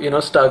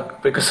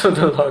stuck because of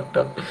the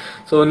lockdown.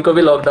 So उनको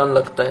भी lockdown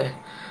लगता है.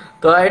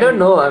 So I don't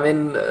know. I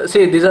mean,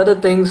 see, these are the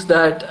things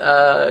that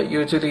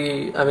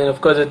usually, I mean, of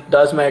course, it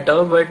does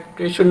matter, but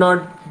you should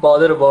not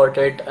bother about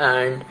it.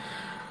 And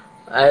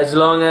as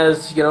long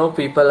as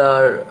people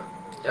are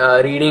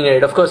reading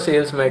it, of course,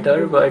 sales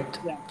matter. But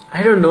Yeah.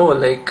 I don't know.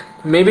 Like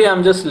maybe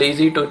I'm just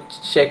lazy to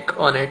check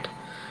on it.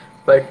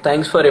 But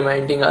thanks for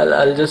reminding.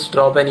 I'll just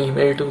drop an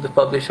email to the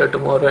publisher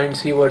tomorrow and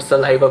see what's the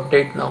live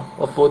update now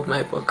of both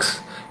my books,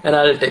 and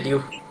I'll tell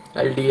you.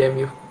 I'll DM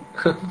you.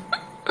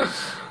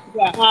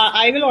 Yeah,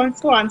 I will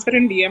also answer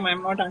in DM.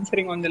 I'm not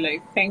answering on the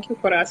live. Thank you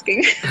for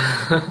asking.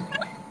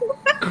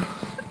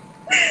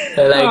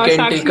 Well, I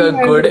can take Sakshi a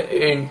has, good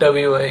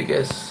interview, I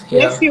guess.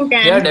 yes, Yeah. you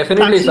Yeah, can.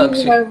 definitely,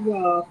 Sakshi, you Sakshi.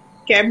 have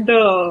kept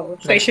the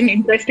Next, session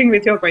interesting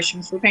with your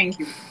questions, so thank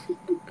you.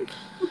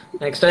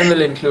 next time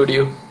we'll include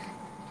you.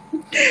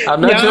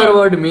 I'm not sure Yeah,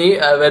 about me,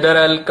 whether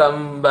I'll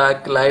come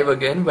back live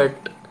again,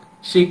 but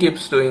she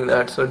keeps doing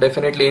that, so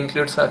definitely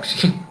include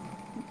Sakshi.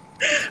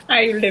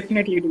 I will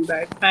definitely do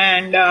that.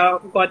 And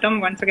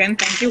Gautam, once again,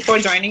 thank you for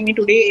joining me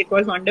today. It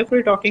was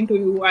wonderful talking to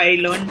you. I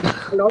learned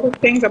a lot of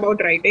things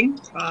about writing,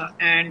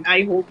 and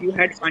I hope you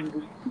had fun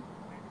too.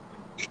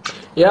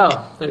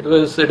 Yeah, it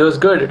was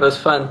good. It was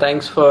fun.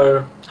 Thanks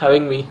for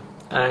having me,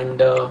 and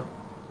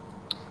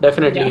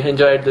definitely Yeah.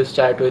 enjoyed this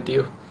chat with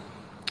you.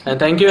 And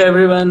thank you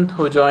everyone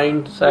who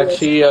joined, Yes.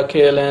 Sakshi,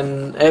 Akhil,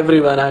 and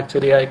everyone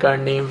actually. I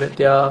can't name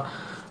Vidya,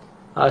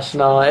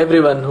 Ashna,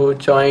 everyone who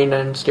joined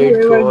and stayed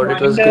Whoever throughout.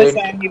 It was joined us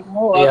great. and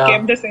Yeah.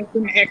 kept the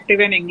session active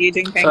and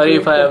engaging. Thank Sorry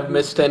you if I for have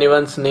missed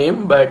anyone's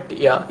name, but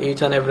yeah,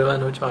 each and everyone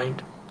who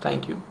joined.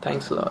 Thank you.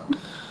 Thanks a lot.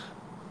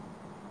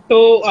 So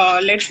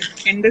let's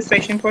end this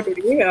session for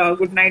today.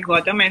 Good night,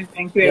 Gautam, and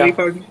thank you Yeah.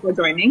 everybody for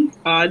joining.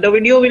 The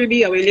video will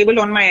be available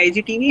on my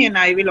IGTV, and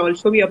I will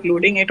also be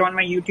uploading it on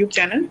my YouTube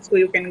channel, so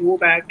you can go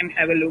back and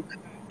have a look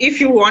if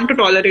you want to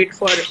tolerate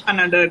for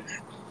another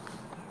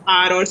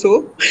hour or so.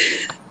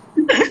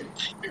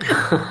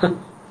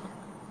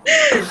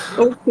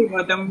 Okay,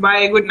 Gautam.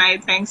 Bye. Good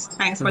night. Thanks.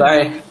 Thanks for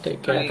Bye. joining me.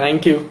 Take care. Bye.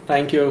 Thank you.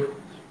 Thank you.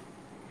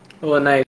 Overnight.